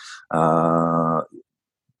products,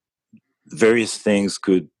 various things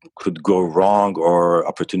could go wrong, or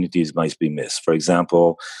opportunities might be missed. For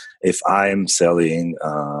example, if I'm selling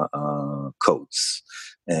coats,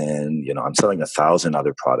 and I'm selling 1,000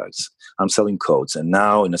 other products, I'm selling coats, and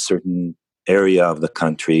now in a certain area of the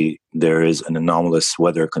country there is an anomalous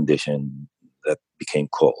weather condition that became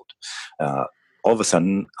cold. All of a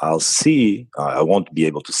sudden, I'll see. I won't be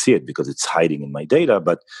able to see it because it's hiding in my data,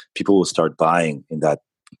 but people will start buying in that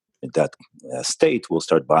state will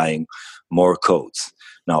start buying more coats.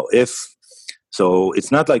 Now, it's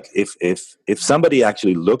not like if somebody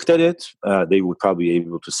actually looked at it, they would probably be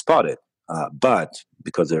able to spot it. But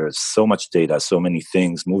because there is so much data, so many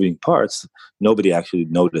things, moving parts, nobody actually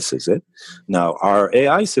notices it. Now, our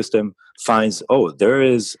AI system finds, there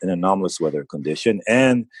is an anomalous weather condition,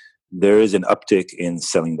 and there is an uptick in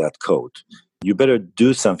selling that coat. You better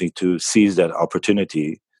do something to seize that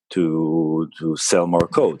opportunity to sell more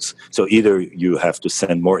coats. So either you have to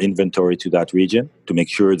send more inventory to that region to make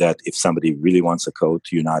sure that if somebody really wants a coat,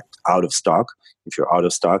 you're not out of stock. If you're out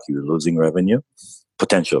of stock, you're losing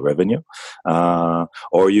potential revenue.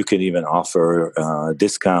 Or you can even offer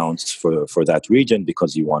discounts for that region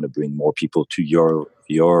because you want to bring more people to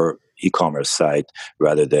your e-commerce site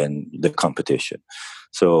rather than the competition.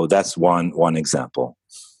 So that's one example.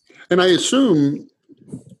 And I assume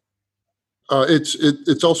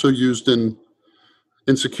it's also used in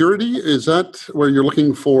security. Is that where you're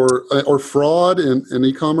looking for or fraud in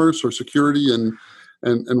e-commerce or security and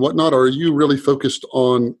whatnot? Or are you really focused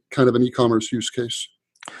on kind of an e-commerce use case?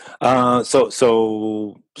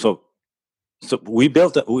 So we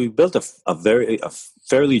built a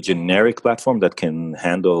fairly generic platform that can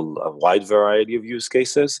handle a wide variety of use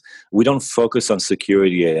cases. We don't focus on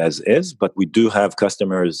security as is, but we do have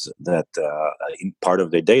customers that in part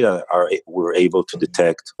of their data we're able to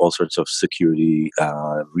detect all sorts of security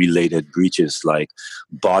related breaches, like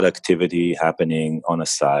bot activity happening on a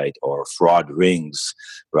site or fraud rings,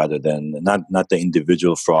 rather than not the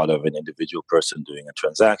individual fraud of an individual person doing a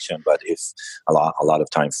transaction, but if a lot of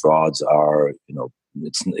time frauds are,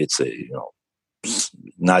 it's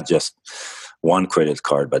not just one credit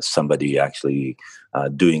card, but somebody actually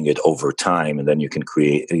doing it over time, and then you can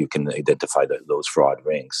identify those fraud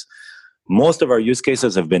rings. Most of our use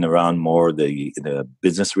cases have been around more the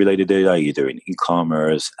business related data, either in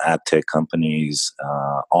e-commerce, ad tech companies,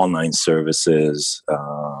 online services,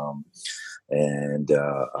 so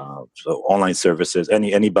online services.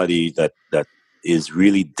 Anybody that is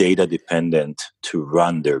really data dependent to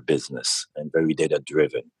run their business and very data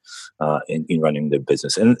driven in running their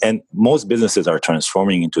business. And most businesses are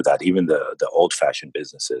transforming into that. Even the old fashioned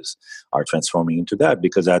businesses are transforming into that,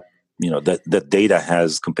 because that data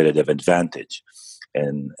has competitive advantage.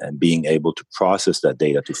 And being able to process that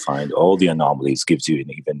data to find all the anomalies gives you an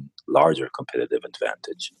even larger competitive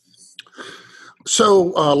advantage. So,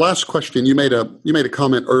 last question. You made a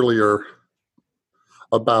comment earlier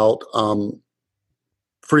about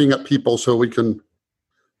freeing up people so we can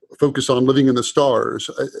focus on living in the stars.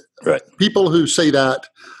 Right. People who say that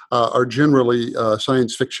are generally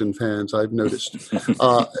science fiction fans, I've noticed.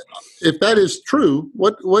 If that is true,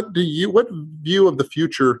 what view of the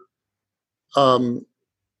future,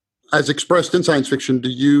 as expressed in science fiction, do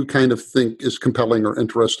you kind of think is compelling or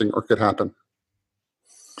interesting or could happen?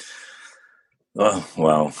 Oh,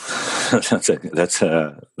 wow, that's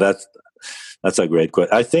a great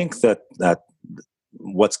question. I think that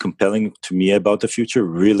what's compelling to me about the future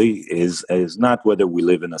really is not whether we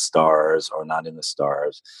live in the stars or not in the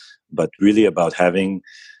stars, but really about having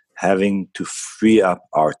to free up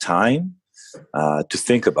our time to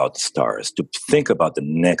think about the stars, to think about the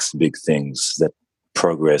next big things that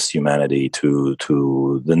progress humanity to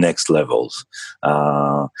the next levels,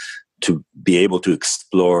 to be able to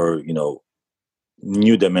explore,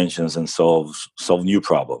 new dimensions and solve new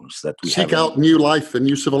problems that we seek out new life and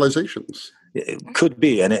new civilizations. It could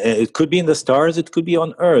be, and it could be in the stars. It could be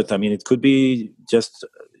on Earth. I mean, it could be just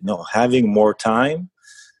having more time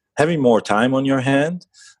on your hand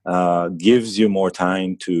gives you more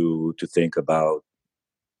time to think about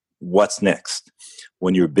what's next.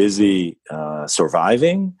 When you're busy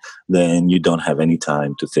surviving, then you don't have any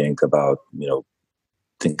time to think about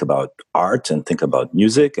art and think about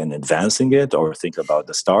music and advancing it, or think about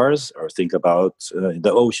the stars, or think about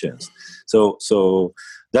the oceans. So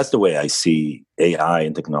that's the way I see AI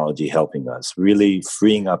and technology helping us, really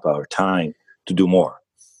freeing up our time to do more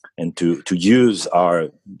and to use our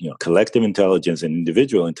collective intelligence and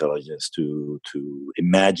individual intelligence to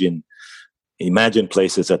imagine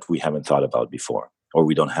places that we haven't thought about before, or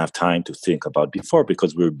we don't have time to think about before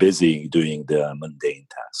because we're busy doing the mundane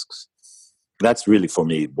tasks. That's really, for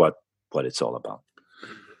me, what it's all about.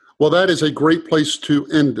 Well, that is a great place to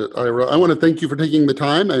end it, Ira. I want to thank you for taking the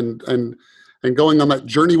time and going on that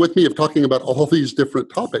journey with me of talking about all these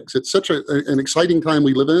different topics. It's such an exciting time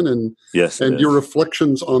we live in, and yes, and your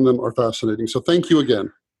reflections on them are fascinating. So thank you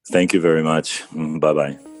again. Thank you very much.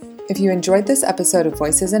 Bye-bye. If you enjoyed this episode of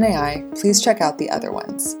Voices in AI, please check out the other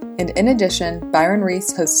ones. And in addition, Byron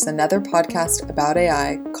Reese hosts another podcast about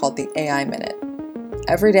AI called the AI Minute.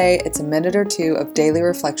 Every day, it's a minute or two of daily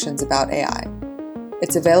reflections about AI.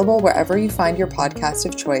 It's available wherever you find your podcast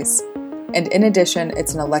of choice, and in addition,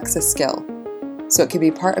 it's an Alexa skill, so it can be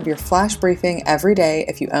part of your flash briefing every day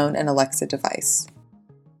if you own an Alexa device.